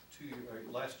was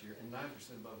last year and 9%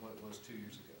 above what it was 2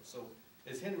 years ago. So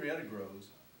as Henryetta grows,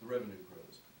 the revenue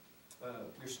grows.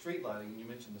 Your street lighting, you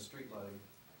mentioned the street lighting,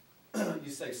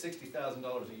 you save $60,000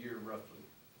 a year roughly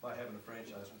by having a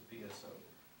franchise with PSO.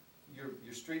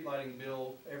 Your street lighting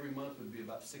bill every month would be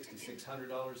about $6,600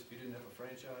 if you didn't have a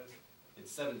franchise.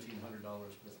 It's $1,700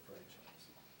 with a franchise.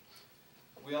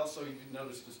 We also, you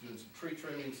noticed us doing some tree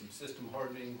trimming, some system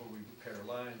hardening where we repair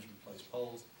lines, replace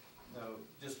poles. Now,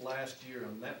 just last year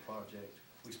on that project,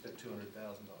 we spent $200,000.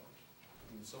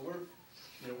 And so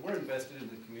we're invested in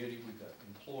the community. We've got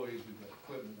employees, we've got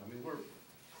equipment. I mean,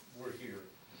 we're here.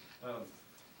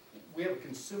 We have a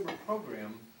consumer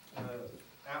program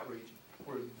outreach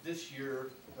where this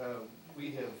year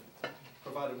we have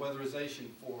provided weatherization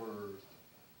for,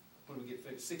 when we get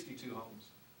fixed, 62 homes,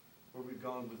 where we've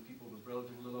gone with people with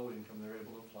relatively low income, they're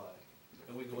able to apply.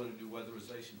 And we go in and do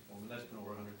weatherization for them, and that's been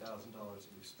over $100,000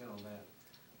 that we've spent on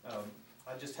that.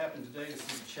 I just happened today to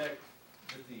see the check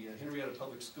that the Henryetta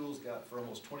Public Schools got for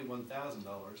almost $21,000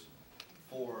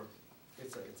 for,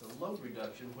 it's a load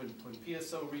reduction when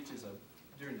PSO reaches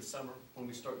during the summer, when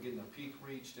we start getting a peak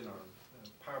reached in our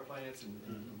power plants and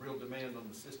real demand on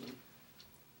the system,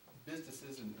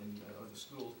 businesses or the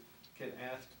schools can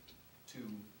ask to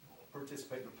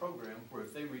participate in a program where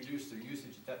if they reduce their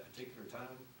usage at that particular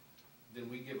time, then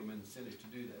we give them an incentive to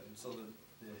do that. And so the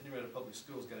Henryetta Public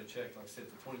Schools got a check, like I said,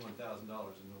 for $21,000 in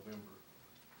November.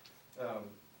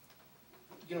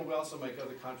 You know, we also make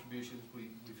other contributions.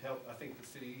 We've helped, I think the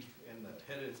city and the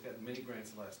HEDA has gotten many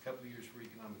grants the last couple of years for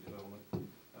economic development.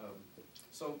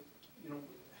 So, you know,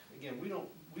 again,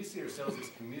 we see ourselves as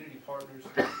community partners.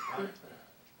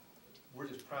 We're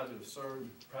just proud to serve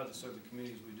the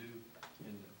communities we do.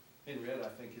 And Henryetta, I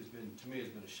think, to me, has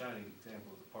been a shining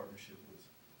example of the partnership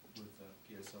with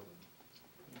PSO.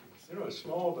 You know, it's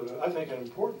small, but I think an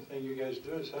important thing you guys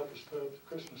do is help us put up the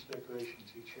Christmas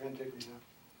decorations each year and take me down.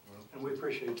 Well, and we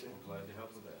appreciate that. I'm glad to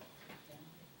help with that.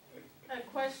 A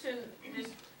question, does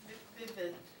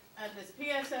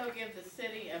PSO give the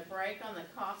city a break on the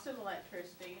cost of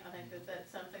electricity? I think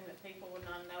that's something that people would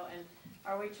not know. And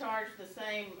are we charged the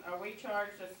same, are we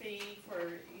charged a fee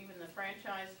for even the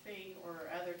franchise fee or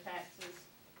other taxes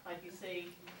like you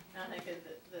see? I think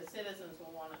the citizens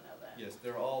will want to know that. Yes,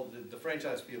 they're all, the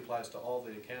franchise fee applies to all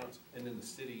the accounts, and then the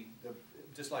city,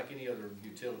 just like any other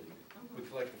utility, we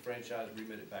collect the franchise,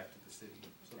 remit it back to the city.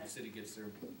 So the city gets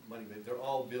their money back. They're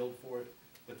all billed for it,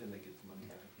 but then they get the money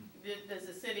back. Does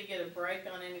the city get a break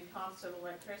on any cost of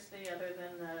electricity other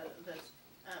than the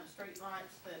street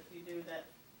lights that you do that?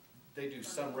 They do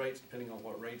some rates depending on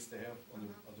what rates they have on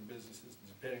the businesses.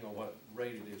 Depending on what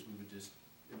rate it is, it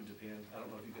would depend. I don't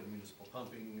know if you got municipal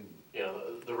pumping and. Yeah,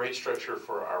 the rate structure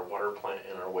for our water plant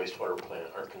and our wastewater plant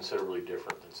are considerably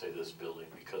different than, say, this building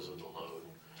because of the load.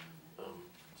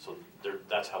 So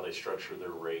that's how they structure their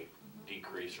rate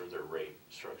decrease or their rate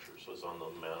structure. So it's on the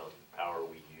amount of power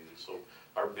we use. So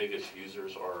our biggest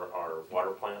users are our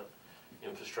water plant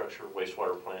infrastructure,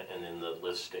 wastewater plant, and then the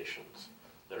lift stations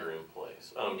that are in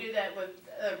place. You do that with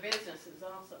other businesses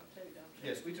also too, don't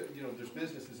you? Yes, you know, there's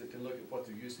businesses that can look at what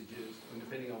their usage is, and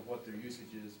depending on what their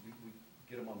usage is, we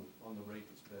get them on the rate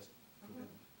that's best for them.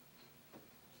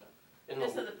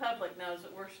 Just so the public knows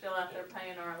that we're still out there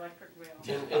paying our electric bill.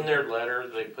 In their letter,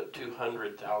 they put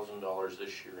 $200,000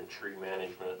 this year in tree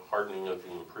management, hardening of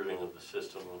and improving of the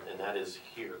system, and that is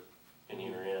here in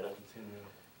Henryetta.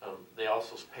 They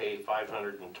also pay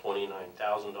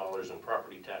 $529,000 in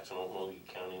property tax in Oklahoma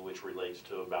County, which relates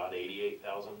to about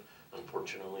 $88,000.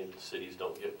 Unfortunately, the cities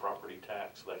don't get property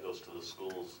tax. That goes to the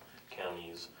schools,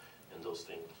 counties, and those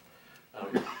things.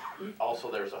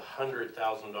 Also, there's $100,000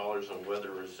 in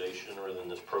weatherization or in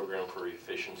this program for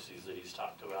efficiencies that he's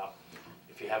talked about.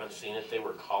 If you haven't seen it, they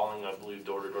were calling, I believe,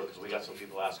 door to door, because we got some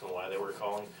people asking why they were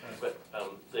calling. But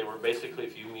they were basically,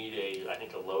 if you meet I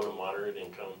think a low to moderate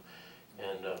income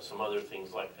and some other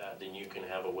things like that, then you can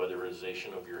have a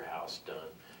weatherization of your house done.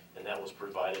 And that was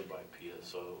provided by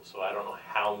PSO. So I don't know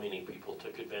how many people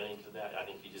took advantage of that. I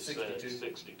think he just 62. said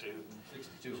 62.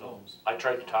 62 homes. I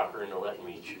tried to talk her into letting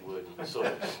me, she wouldn't. So,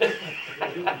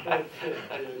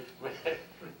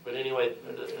 but anyway,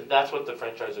 that's what the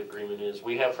franchise agreement is.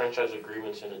 We have franchise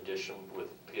agreements in addition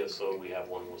with PSO. We have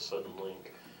one with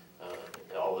Suddenlink,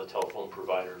 all the telephone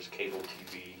providers, cable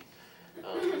TV.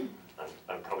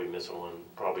 I'm probably missing one,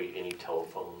 probably any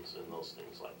telephones and those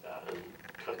things like that. And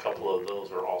a couple of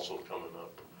those are also coming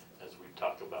up as we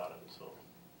talk about it. So.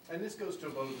 And this goes to a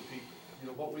vote of the people. You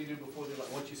know, what we do before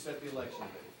once you set the election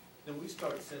date, then we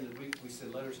start sending, we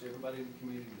send letters to everybody in the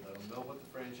community, let them know what the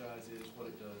franchise is, what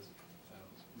it does.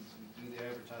 We do the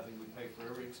advertising, we pay for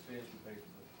every expense, we pay for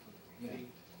the fee.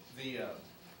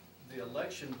 The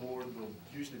election board will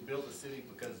usually bill the city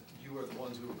because you are the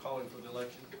ones who are calling for the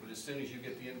election, but as soon as you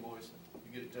get the invoice,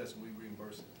 you get it to us and we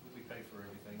reimburse it. We pay for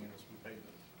everything else, we pay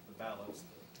the ballots,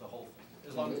 the whole thing,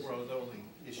 as long as we're the only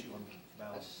issue on the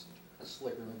ballots. That's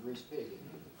slicker than a greased pig.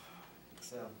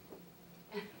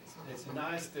 It's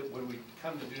nice that when we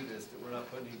come to do this, that we're not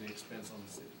putting any expense on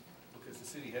the city, because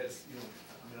the city has, you know,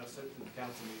 I mean, I've sat through the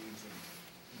council meetings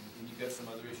and you've got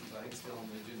some other issues, I think, still on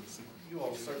the agenda. So you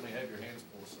all certainly have your hands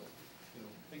full, so, you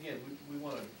know, again, we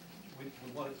want it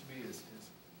to be as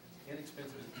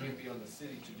inexpensive as it can be on the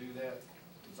city to do that.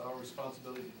 It's our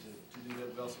responsibility to do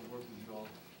that. We also work with you all,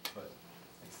 but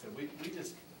like I said, we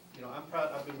just, you know, I'm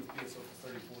proud. I've been with PSO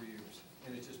for 34 years,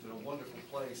 and it's just been a wonderful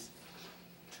place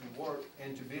to work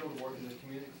and to be able to work in the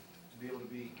community, to be able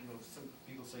to be, you know, some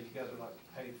people say you guys are like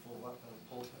paid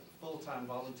full-time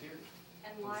volunteers.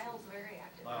 And Lyle's very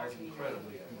active. Lyle's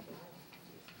incredibly active.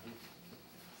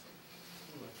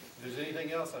 If there's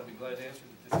anything else, I'd be glad to answer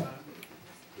it at this time.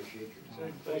 Appreciate your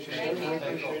time. Thank you.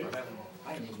 Thank you all for having me.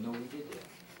 I didn't even know we did that.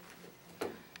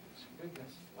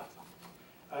 Goodness.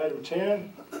 Item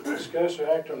 10, discuss or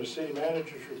act on the city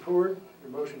manager's report.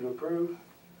 Your motion to approve.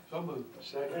 So moved.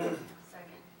 Second. Second.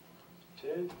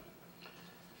 Ted?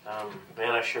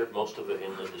 Man, I shared most of it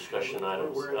in the discussion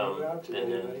items. We're about to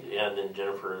And then, anyway. yeah, and then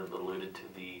Jennifer alluded to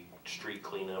the street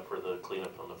cleanup or the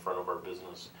cleanup on the front of our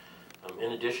business.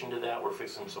 In addition to that, we're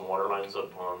fixing some water lines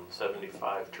up on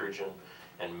 75 Trojan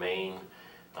and Main.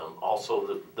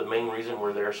 Also, the main reason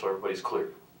we're there, so everybody's clear.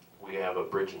 We have a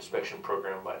bridge inspection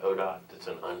program by ODOT. It's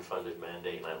an unfunded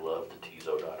mandate, and I love to tease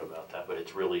ODOT about that, but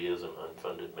it really is an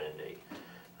unfunded mandate.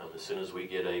 As soon as we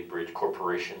get a bridge,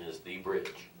 corporation is the bridge.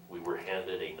 We were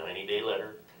handed a 90-day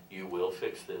letter. You will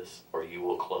fix this, or you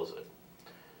will close it.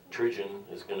 Trojan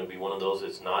is going to be one of those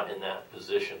that's not in that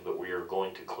position, but we are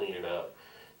going to clean it up.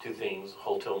 Two things: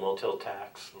 hotel motel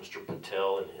tax. Mr.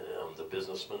 Patel and the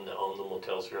businessmen that own the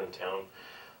motels here in town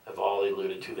have all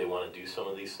alluded to they want to do some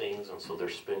of these things, and so they're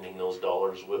spending those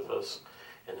dollars with us.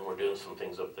 And then we're doing some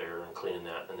things up there and cleaning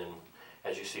that. And then,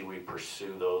 as you see, we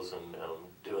pursue those and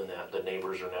doing that. The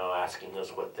neighbors are now asking us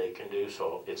what they can do,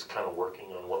 so it's kind of working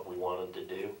on what we wanted to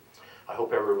do. I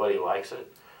hope everybody likes it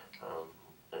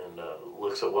and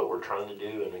looks at what we're trying to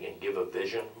do, and again, give a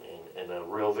vision and a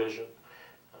real vision.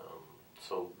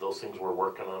 So those things we're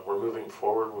working on. We're moving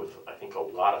forward with, I think, a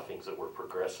lot of things that we're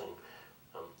progressing.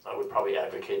 I would probably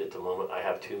advocate at the moment, I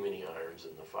have too many irons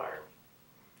in the fire.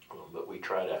 But we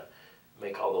try to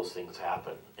make all those things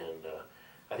happen. And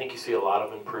I think you see a lot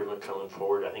of improvement coming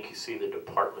forward. I think you see the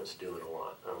departments doing a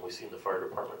lot. We've seen the fire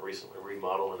department recently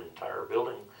remodel an entire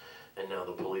building. And now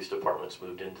the police department's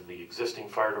moved into the existing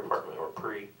fire department or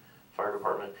pre-fire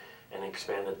department and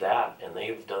expanded that. And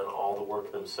they've done all the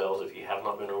work themselves. If you have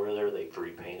not been over there, they've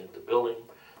repainted the building.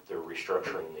 They're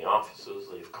restructuring the offices.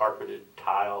 They've carpeted,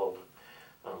 tiled.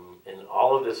 And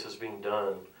all of this is being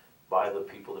done by the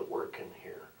people that work in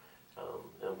here.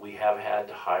 And we have had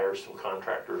to hire some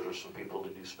contractors or some people to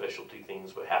do specialty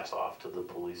things, but hats off to the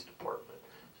police department,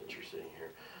 since you're sitting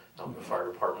here. The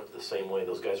fire department, the same way.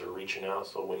 Those guys are reaching out,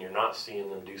 so when you're not seeing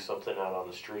them do something out on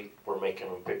the street, we're making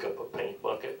them pick up a paint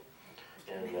bucket.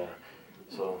 And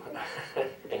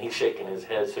and he's shaking his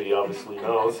head, so he obviously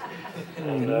knows.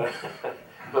 And,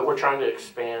 but we're trying to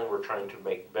expand. We're trying to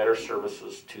make better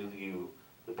services to you,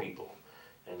 the people.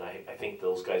 And I think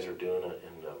those guys are doing it,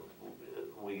 and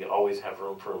we always have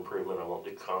room for improvement. I won't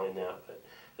decline that, but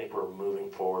I think we're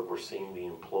moving forward. We're seeing the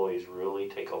employees really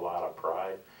take a lot of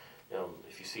pride.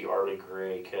 If you see Arlie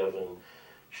Gray, Kevin,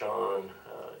 Sean,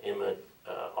 Emmett,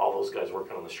 all those guys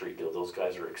working on the street deal, those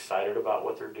guys are excited about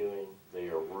what they're doing. They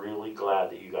are really glad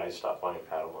that you guys stopped by and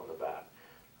pat them on the back.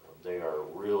 They are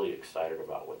really excited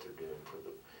about what they're doing for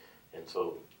them. And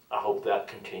so I hope that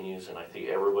continues, and I think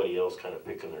everybody else kind of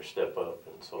picking their step up.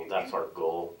 And so that's our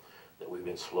goal that we've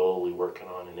been slowly working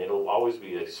on, and it'll always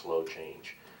be a slow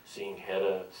change. Seeing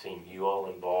HEDA, seeing you all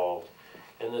involved,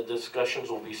 and the discussions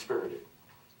will be spirited.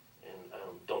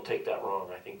 Don't take that wrong.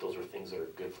 I think those are things that are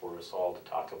good for us all to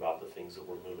talk about the things that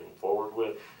we're moving forward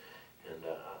with. And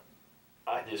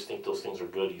I just think those things are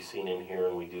good. You've seen in here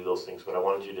and we do those things, but I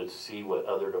wanted you to see what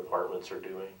other departments are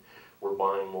doing. We're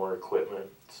buying more equipment.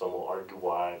 Some will argue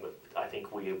why, but I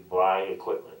think we buy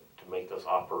equipment to make us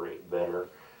operate better,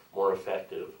 more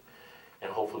effective,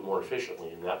 and hopefully more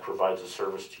efficiently, and that provides a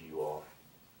service to you all.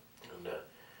 And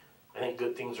I think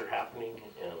good things are happening,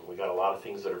 and we got a lot of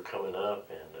things that are coming up,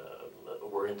 and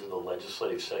we're into the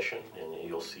legislative session, and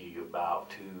you'll see about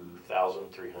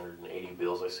 2,380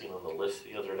 bills I seen on the list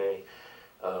the other day.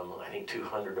 I think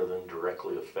 200 of them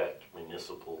directly affect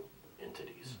municipal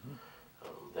entities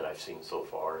that I've seen so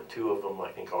far, and 2 of them I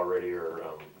think already are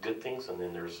good things, and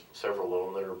then there's several of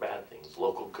them that are bad things.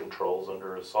 Local controls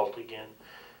under assault again,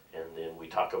 and then we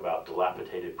talk about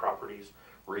dilapidated properties.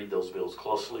 Read those bills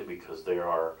closely because they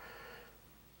are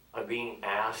being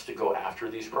asked to go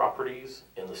after these properties,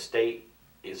 and the state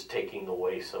is taking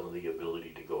away some of the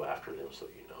ability to go after them, so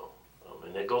you know.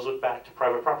 And it goes back to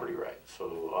private property rights,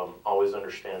 so always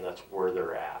understand that's where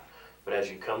they're at. But as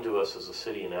you come to us as a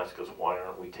city and ask us, why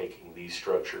aren't we taking these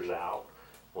structures out?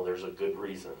 Well, there's a good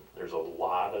reason. There's a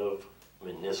lot of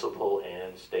municipal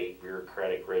and state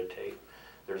bureaucratic red tape.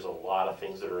 There's a lot of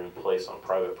things that are in place on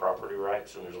private property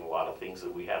rights, and there's a lot of things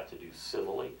that we have to do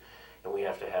civilly. And we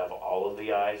have to have all of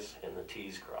the I's and the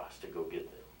T's crossed to go get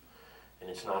them. And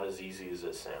it's not as easy as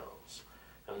it sounds.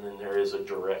 And then there is a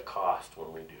direct cost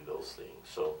when we do those things.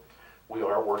 So we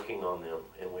are working on them,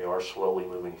 and we are slowly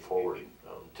moving forward.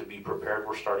 To be prepared,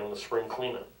 we're starting the spring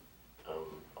cleanup.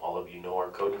 All of you know our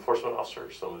code enforcement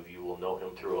officer. Some of you will know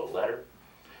him through a letter.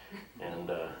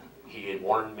 And he had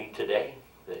warned me today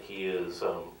that he is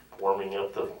warming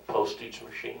up the postage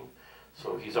machine.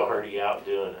 So he's already out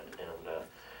doing it.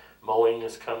 And Mowing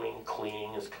is coming,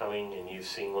 cleaning is coming, and you've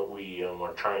seen what we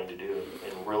are trying to do.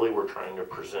 And really, we're trying to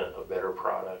present a better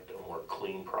product, a more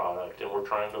clean product, and we're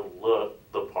trying to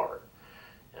look the part.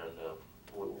 And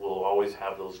we'll always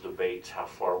have those debates, how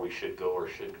far we should go or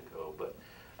shouldn't go. But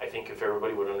I think if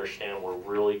everybody would understand, we're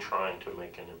really trying to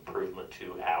make an improvement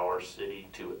to our city,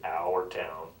 to our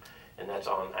town, and that's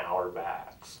on our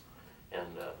backs. And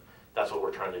that's what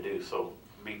we're trying to do. So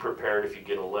be prepared if you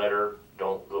get a letter.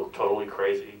 Don't go totally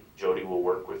crazy. Jody will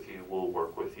work with you. We'll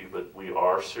work with you. But we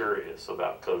are serious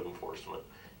about code enforcement,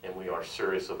 and we are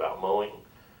serious about mowing.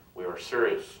 We are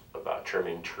serious about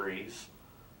trimming trees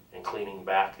and cleaning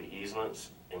back the easements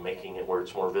and making it where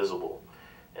it's more visible.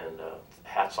 And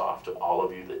hats off to all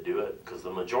of you that do it, because the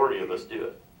majority of us do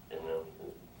it, and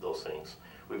those things.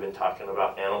 We've been talking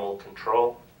about animal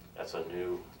control. That's a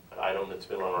new item that's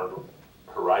been on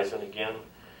our horizon again.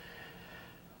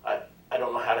 I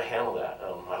don't know how to handle that.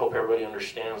 I hope everybody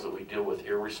understands that we deal with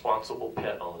irresponsible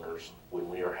pet owners when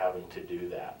we are having to do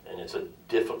that. And it's a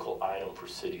difficult item for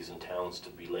cities and towns to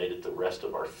be laid at the rest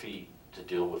of our feet to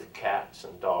deal with cats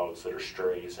and dogs that are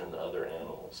strays and other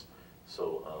animals.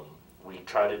 So we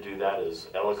try to do that as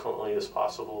eloquently as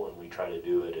possible, and we try to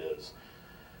do it as,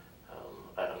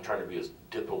 I'm trying to be as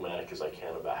diplomatic as I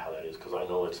can about how that is, because I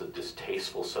know it's a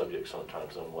distasteful subject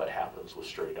sometimes on what happens with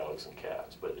stray dogs and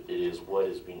cats, but it is what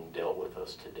is being dealt with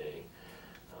us today.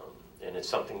 And it's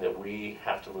something that we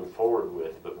have to move forward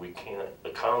with, but we can't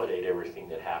accommodate everything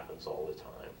that happens all the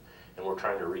time. And we're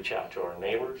trying to reach out to our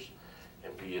neighbors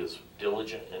and be as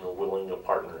diligent and willing a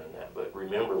partner in that. But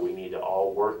remember, we need to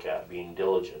all work at being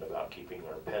diligent about keeping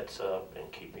our pets up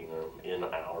and keeping them in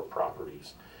our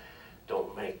properties.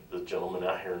 Don't make the gentleman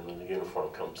out here in the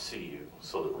uniform come see you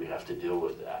so that we have to deal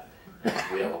with that.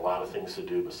 We have a lot of things to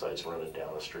do besides running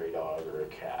down a stray dog or a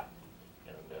cat.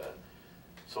 And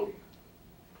so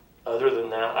other than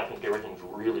that, I think everything's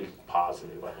really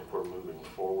positive. I think we're moving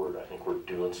forward. I think we're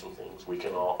doing some things. We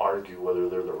can all argue whether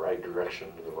they're the right direction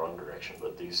or the wrong direction,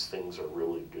 but these things are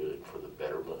really good for the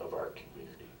betterment of our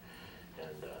community.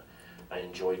 And I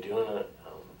enjoy doing it.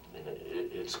 And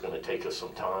it's going to take us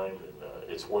some time, and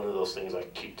it's one of those things I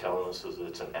keep telling us is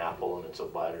it's an apple and it's a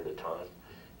bite at a time,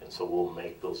 and so we'll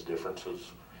make those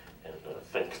differences. And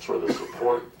thanks for the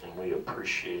support, and we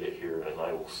appreciate it here, and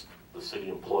the city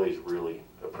employees really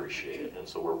appreciate it, and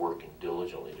so we're working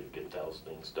diligently to get those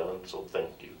things done, so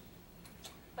thank you.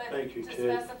 But Thank you, to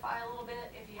Ted. specify a little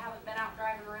bit, if you haven't been out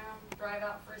driving around, drive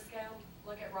out Frisco,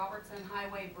 look at Robertson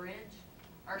Highway Bridge.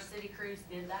 Our city crews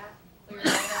did that. Cleared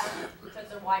that out, took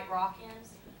the white rock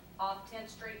ends off 10th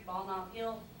Street, Ball Knot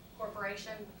Hill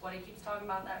Corporation. What he keeps talking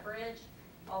about, that bridge,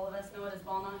 all of us know it as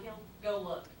Ball Knot Hill. Go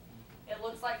look. It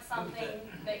looks like something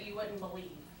that you wouldn't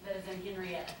believe that is in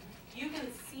Henryetta. You can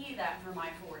see that from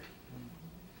I-40.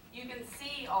 You can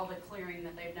see all the clearing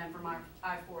that they've done from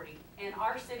I-40, and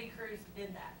our city crews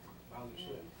did that.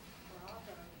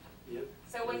 Yep.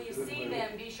 So when you see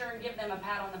them, be sure and give them a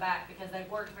pat on the back, because they've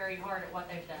worked very hard at what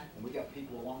they've done. And we got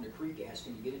people along the creek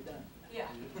asking to get it done. Yeah.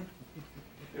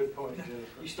 Good point,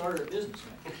 Jennifer. You started a business,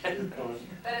 man. Good point.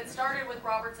 But it started with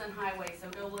Robertson Highway, so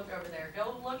go look over there.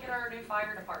 Go look at our new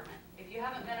fire department. If you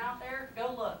haven't been out there,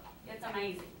 go look. It's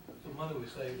amazing. The money we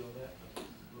saved on that.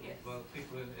 Yes. By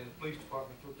people in the police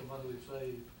department, look the money we've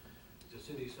saved, the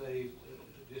city saved,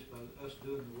 just by us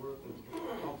doing the work, or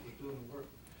the officers doing the work.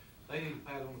 They need a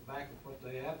pat on the back of what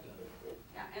they have done.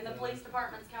 Yeah, and the police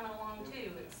department's coming along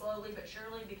too. It's slowly but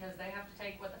surely, because they have to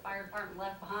take what the fire department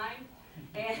left behind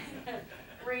and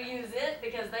reuse it,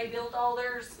 because they built all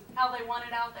theirs how they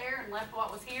wanted out there and left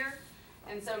what was here.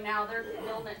 And so now they're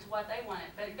building it to what they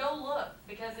wanted. But go look,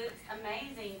 because it's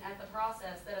amazing at the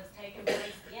process that has taken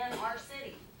place in our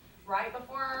city, right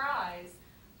before our eyes,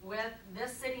 with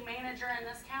this city manager and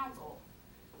this council.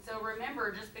 So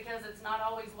remember, just because it's not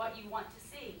always what you want to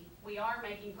see, we are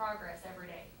making progress every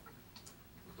day.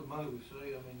 The money we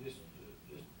save, I mean, just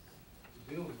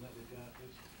the building that we got,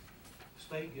 the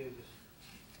state gave us,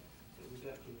 that we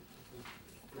got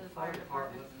to The fire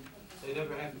department. They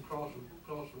never had to cross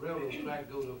the railroad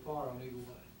track, go to a far on either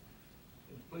way.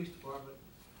 In the police department,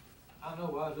 I know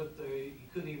I was up there, you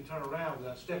couldn't even turn around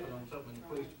without stepping on something in the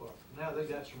police department. Now they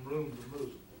got some room to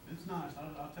move. It's nice,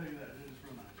 I'll tell you that, it is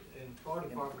real nice. In the fire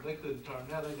department, they couldn't turn,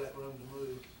 now they got room to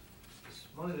move. It's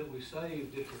money that we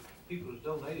saved just for people that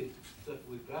donated stuff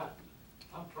we've got.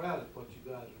 I'm proud of what you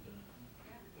guys have done.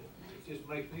 It just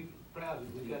makes me proud that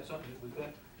we got something that we've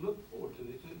got to look forward to.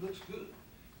 It looks good.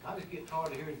 I just get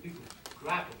tired of hearing people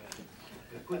gripe about it.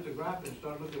 If they quit their griping and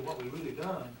start looking at what we've really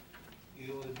done, you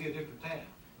know, it'd be a different town.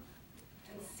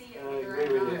 And see it I with agree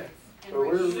their with own that. eyes. And So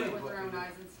we're- review it with their own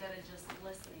eyes instead of just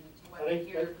listening to what they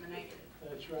hear from the negative. I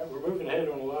That's right. We're moving ahead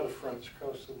on a lot of fronts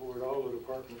across the board, all the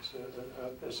departments.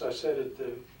 As I said at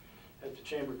the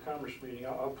Chamber of Commerce meeting,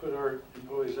 I'll put our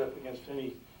employees up against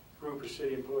any group of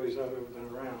city employees I've ever been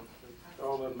around.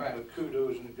 All of them have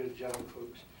kudos and a good job,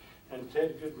 folks. And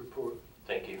Ted, good report.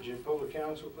 Thank you. Would you poll the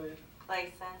council, please?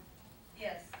 Clayson.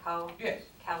 Yes. Cole. Yes.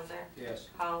 Kelsey. Yes.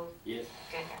 Cole. Yes.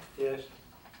 Goodner. Yes.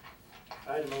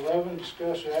 Item 11,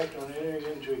 discuss or act on entering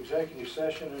into executive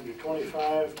session under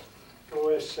 25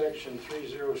 OS Section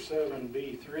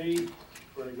 307B3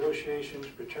 for negotiations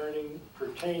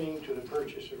pertaining to the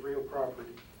purchase of real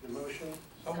property. The motion?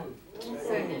 So moved.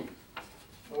 Second.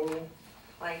 Poll?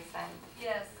 Clayson.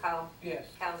 Yes. Cole. Yes.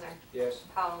 Kelsey. Yes.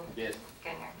 Cole. Yes.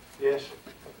 Goodner. Yes.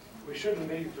 We shouldn't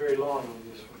be very long on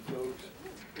this one, folks.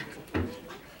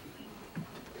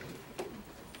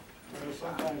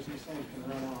 Sometimes these things can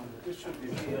run on, but this should be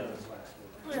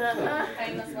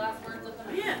Famous last words of the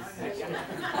night. Yes.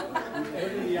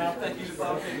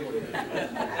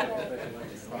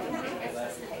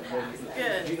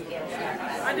 Good.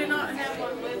 I do not have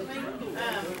one with me.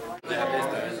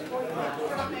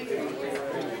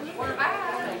 We're back.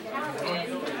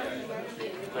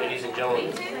 Ladies and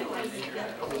gentlemen,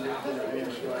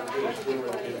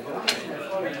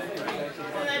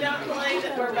 And they don't believe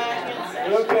that we're back in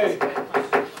session. Okay.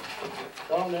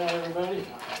 Calm down, everybody.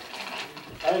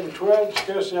 Item 12,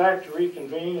 discuss the act to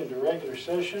reconvene into regular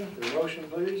session. The motion,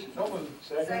 please. So moved.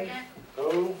 Second.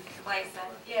 Poll?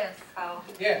 Clayson. Yes. Cole.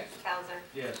 Yes. Kelsey.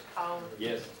 Yes. Cole.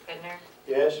 Yes. Goodner.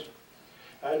 Yes.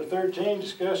 Item 13,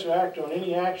 discuss or act on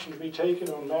any action to be taken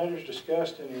on matters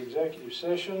discussed in the executive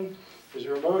session. Is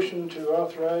there a motion to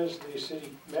authorize the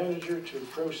city manager to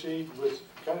proceed with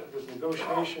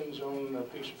negotiations on a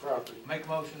piece of property? Make a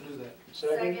motion to do that.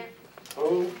 Second.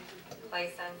 Poll?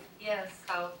 Clayson. Yes.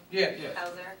 Cole. Yes.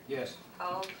 Kelsey. Yes.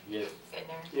 Cole. Yes.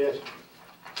 Goodner. Yes.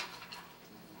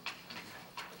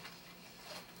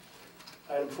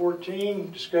 Item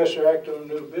 14, discuss or act on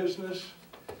new business.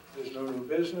 There's no new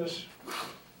business.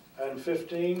 Item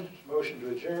 15, motion to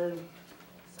adjourn.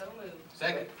 So moved.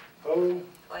 Second. Poll?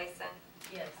 Clayson.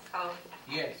 Yes. Cole.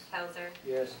 Yes. Kelsey.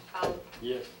 Yes. Cole.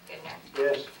 Yes. Goodner.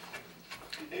 Yes.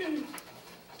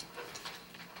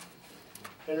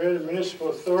 Henryetta Municipal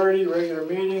Authority, regular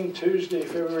meeting, Tuesday,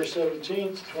 February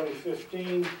 17th,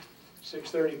 2015,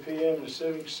 6:30 p.m. in the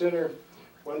Civic Center,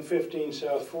 115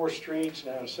 South 4th Street, it's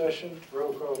now in session.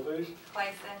 Roll call, please.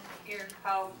 Clayson. Here.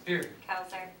 Cole. Here.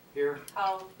 Kelsey. Here.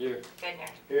 Cole. Here. Goodner.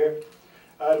 Here.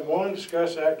 Item 1,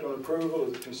 discuss act on approval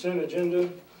of the consent agenda.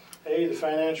 A, the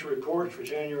financial report for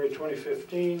January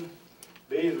 2015.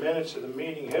 B, the minutes of the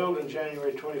meeting held in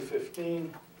January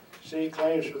 2015. C,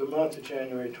 claims for the month of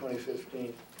January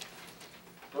 2015.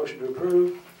 Motion to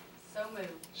approve. So moved.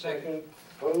 Second.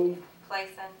 Poll?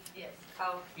 Clayson. Yes.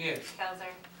 Cole. Yes. Kelsey.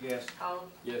 Yes. Cole.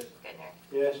 Yes. Goodner.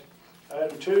 Yes.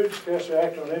 Item 2, discuss or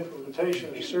act on implementation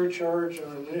of the surcharge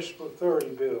on the municipal authority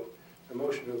bill. A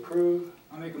motion to approve.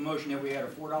 I make a motion that we add a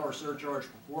 $4 surcharge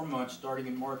for 4 months, starting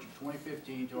in March of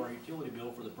 2015, to our utility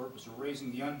bill for the purpose of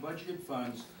raising the unbudgeted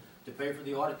funds to pay for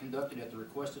the audit conducted at the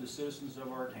request of the citizens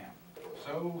of our town.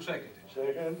 So seconded.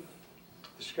 Second.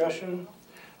 Discussion.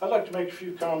 I'd like to make a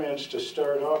few comments to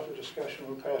start off the discussion.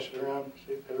 We'll pass it around,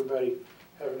 see if everybody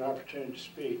have an opportunity to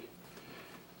speak.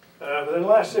 Within the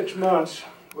last 6 months,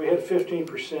 we had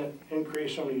 15%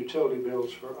 increase on the utility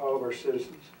bills for all of our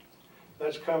citizens.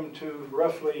 That's come to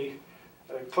roughly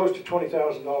close to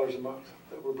 $20,000 a month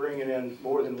that we're bringing in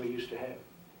more than we used to have.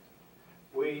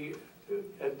 We,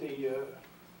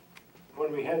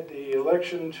 when we had the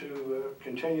election to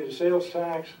continue the sales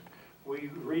tax, we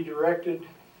redirected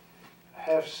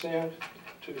 ½ cent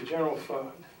to the general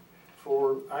fund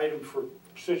for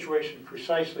situation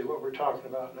precisely what we're talking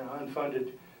about now,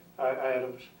 unfunded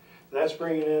items. That's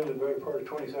bringing in the better part of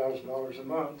 $20,000 a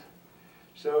month.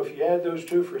 So if you add those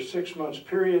two for a 6 months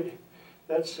period,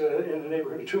 that's in the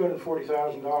neighborhood of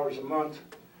 $240,000 a month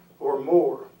or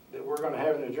more that we're going to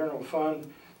have in the general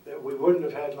fund that we wouldn't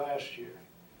have had last year.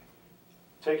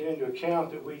 Taking into account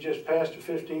that we just passed a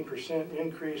 15%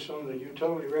 increase on the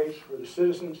utility rates for the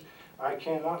citizens, I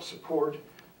cannot support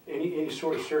any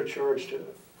sort of surcharge to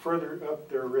further up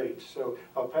their rates. So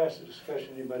I'll pass the discussion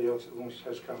to anybody else that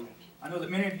has comments. I know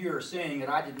that many of you are saying that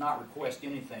I did not request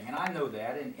anything, and I know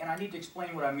that, and I need to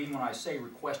explain what I mean when I say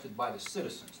requested by the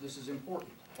citizens. This is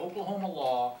important. Oklahoma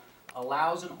law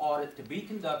allows an audit to be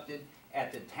conducted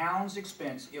at the town's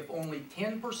expense if only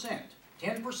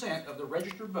 10% of the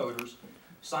registered voters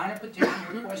sign a petition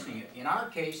requesting it. In our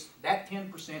case, that 10%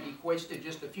 equates to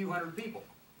just a few hundred people.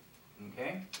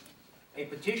 Okay? A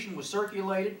petition was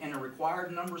circulated and the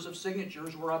required numbers of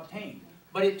signatures were obtained.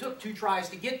 But it took 2 tries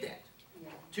to get that.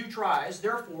 2 tries,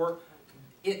 therefore,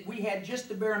 we had just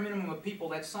the bare minimum of people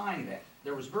that signed that.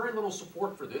 There was very little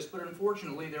support for this, but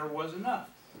unfortunately there was enough.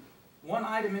 One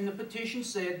item in the petition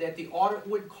said that the audit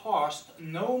would cost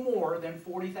no more than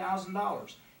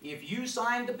 $40,000. If you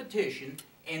signed the petition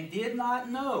and did not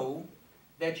know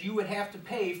that you would have to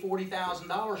pay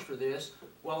 $40,000 for this,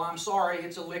 well, I'm sorry,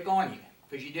 it's a lick on you,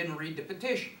 because you didn't read the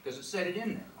petition, because it said it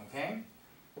in there, okay?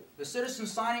 The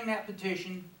citizens signing that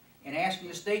petition and asking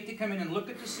the state to come in and look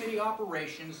at the city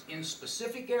operations in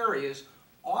specific areas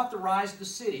authorized the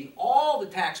city, all the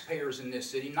taxpayers in this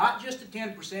city, not just the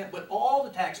 10%, but all the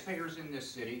taxpayers in this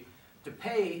city, to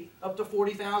pay up to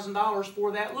 $40,000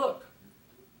 for that look.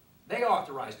 They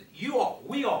authorized it. You all,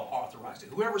 we all authorized it.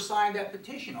 Whoever signed that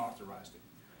petition authorized it.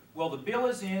 Well, the bill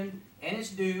is in, and it's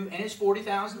due, and it's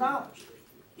 $40,000.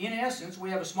 In essence,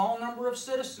 we have a small number of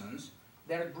citizens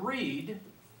that agreed,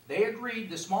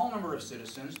 the small number of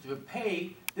citizens, to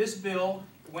pay this bill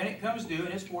when it comes due,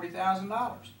 and it's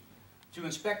 $40,000. To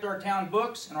inspect our town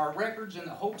books and our records in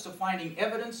the hopes of finding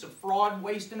evidence of fraud,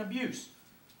 waste, and abuse.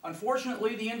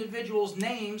 Unfortunately, the individuals'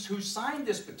 names who signed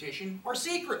this petition are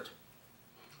secret.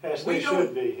 Yes, they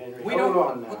should be, Henry. Hold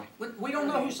on now. We don't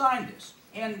know who signed this.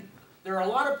 And there are a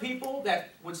lot of people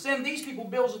that would send these people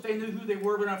bills if they knew who they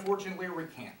were, but unfortunately we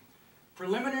can't.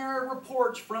 Preliminary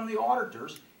reports from the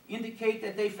auditors indicate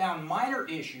that they found minor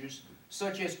issues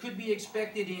such as could be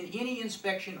expected in any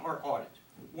inspection or audit.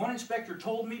 One inspector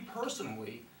told me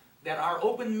personally that our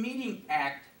Open Meeting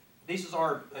Act, these is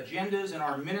our agendas and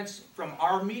our minutes from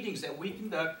our meetings that we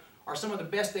conduct, are some of the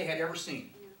best they had ever seen.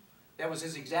 That was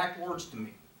his exact words to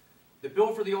me. The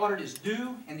bill for the audit is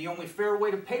due, and the only fair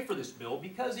way to pay for this bill,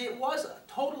 because it was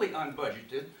totally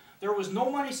unbudgeted, there was no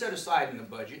money set aside in the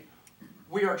budget.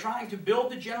 We are trying to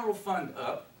build the general fund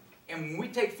up, and when we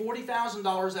take $40,000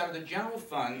 out of the general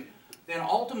fund, then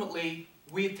ultimately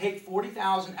we take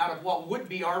 $40,000 out of what would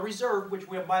be our reserve, which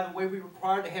we have, by the way, we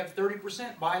require to have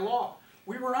 30% by law.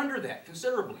 We were under that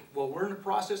considerably. Well, we're in the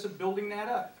process of building that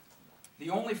up. The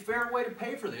only fair way to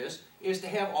pay for this is to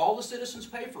have all the citizens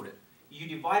pay for it. You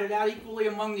divide it out equally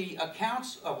among the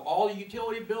accounts of all the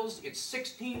utility bills. It's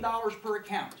 $16 per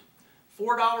account.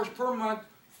 $4 per month,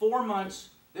 4 months,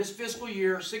 this fiscal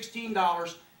year,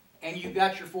 $16, and you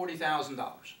got your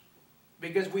 $40,000.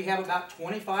 Because we have about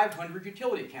 2,500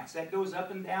 utility accounts. That goes up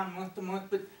and down month to month,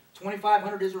 but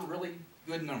 2,500 is a really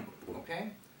good number,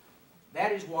 okay?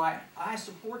 That is why I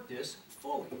support this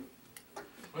fully.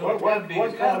 Well, it's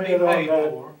gotta be paid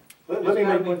for. Let me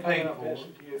make one comment on this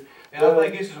to you. And I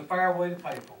think this is a fair way to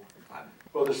pay for it.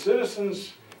 Well, the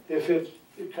citizens, if it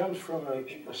comes from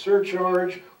a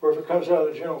surcharge, or if it comes out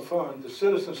of the general fund, the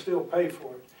citizens still pay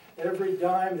for it. Every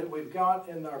dime that we've got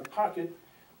in our pocket,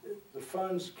 the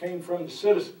funds came from the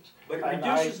citizens. But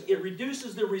it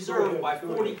reduces the reserve by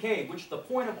 40K, which the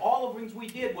point of all of things we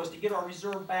did was to get our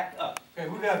reserve back up. Okay,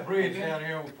 we've got a bridge down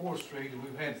here on 4th Street that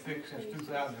we've had fixed since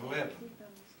 2011.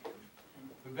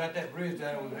 We've got that bridge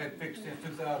down there we've had fixed since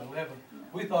 2011.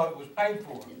 We thought it was paid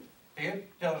for. Ted,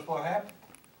 tell us what happened.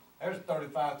 There's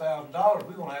 $35,000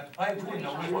 we're gonna have to pay. We didn't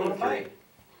know we were gonna pay.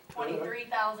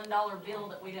 $23,000 bill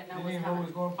that we didn't know was Didn't even know we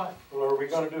was coming. gonna pay. Well, are we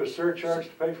gonna do a surcharge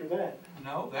to pay for that?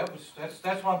 No, that's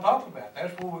what I'm talking about.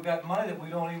 That's where we got money that we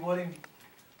don't even, wasn't even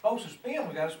supposed to spend.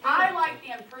 We gotta spend. I like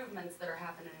the improvements that are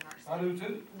happening in our I city. do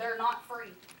too. They're not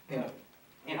free. Yeah.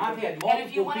 And I've had And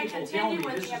if you multiple wanna people tell continue me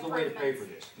with this the is the way to pay for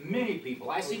improvements. this. Many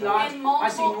people. I see nods, And I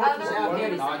see multiple Norton's other out here,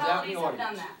 nods out in municipalities the have done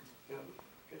audience. that. Yeah,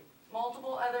 okay.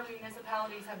 Multiple other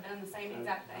municipalities have done the same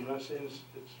exact I'm thing. not saying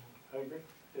I agree,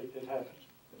 it happens.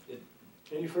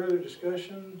 Any further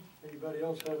discussion? Anybody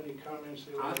else have any comments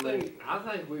they want to make? I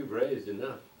think we've raised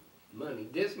enough money.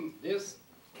 This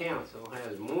council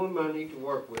has more money to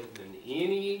work with than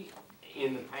any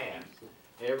in the past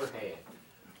ever had.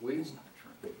 We've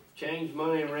changed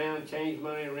money around,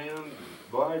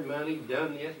 borrowed money,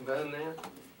 done this, done that.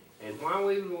 And while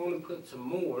we want to put some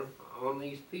more on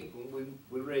these people,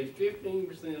 we raised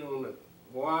 15% on the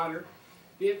water,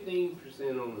 15%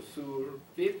 on the sewer,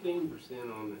 15%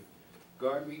 on the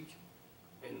garbage,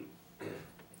 and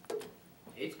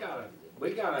we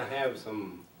gotta have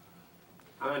some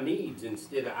I needs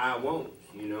instead of I won'ts,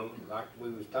 you know, like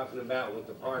we was talking about with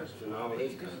the parks and all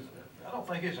this kind of stuff. I don't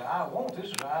think it's a I want,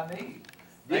 this is a I need.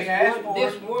 This They asked for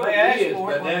it, one they asked is, for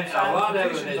but it when they a signed lot the of it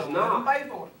petition, is so we're gonna not. pay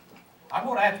for it. I'm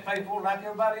gonna have to pay for it like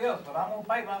everybody else, but I'm gonna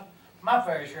pay my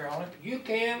fair share on it. You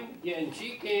can, yeah, and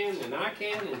she can, and I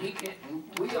can, and he can.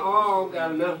 We all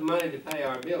got enough money to pay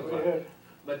our bills.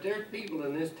 But there's people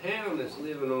in this town that's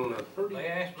living on a pretty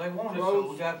They wanted it,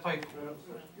 so we gotta pay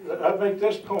for it. I'd make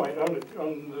this point, on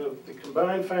the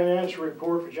combined financial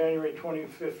report for January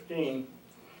 2015,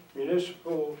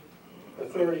 municipal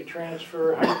Authority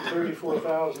transfer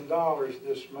 $134,000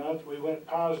 this month. We went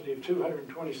positive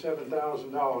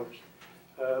 $227,000.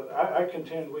 I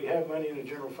contend we have money in the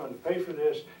general fund to pay for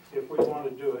this if we want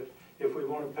to do it. If we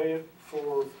want to pay it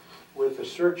with a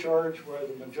surcharge where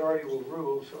the majority will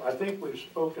rule. So I think we've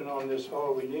spoken on this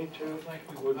all we need to. I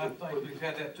think we've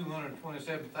had that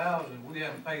 227,000, we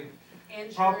haven't paid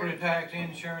Insurance. property tax,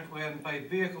 insurance, we haven't paid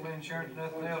vehicle insurance,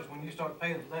 nothing else. When you start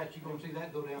paying for that, you're gonna see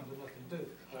that go down to nothing too.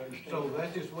 I understand So that.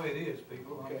 that's just the way it is,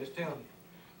 people, I'm Okay. just telling you.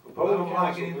 I Poll the don't like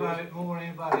council, anybody please. more than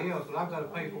anybody else, but I've gotta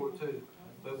pay for it too.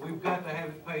 But we've got to have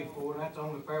it paid for, and that's the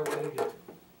only fair way to do it.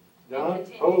 Don,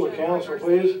 poll the council,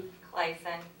 please.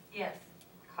 Clayson, Yes.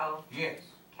 Cole, Yes.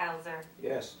 Cowser,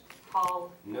 Yes.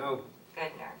 Hall, No.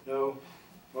 Goodner. No.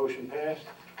 Motion passed.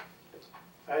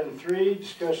 Item 3,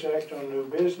 discuss act on new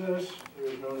business. There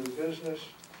is no new business.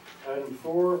 Item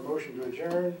 4, motion to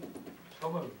adjourn. So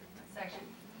moved. Second.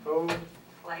 Poll.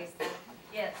 Clayson,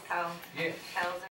 Yes. Cole, Yes. Cowser,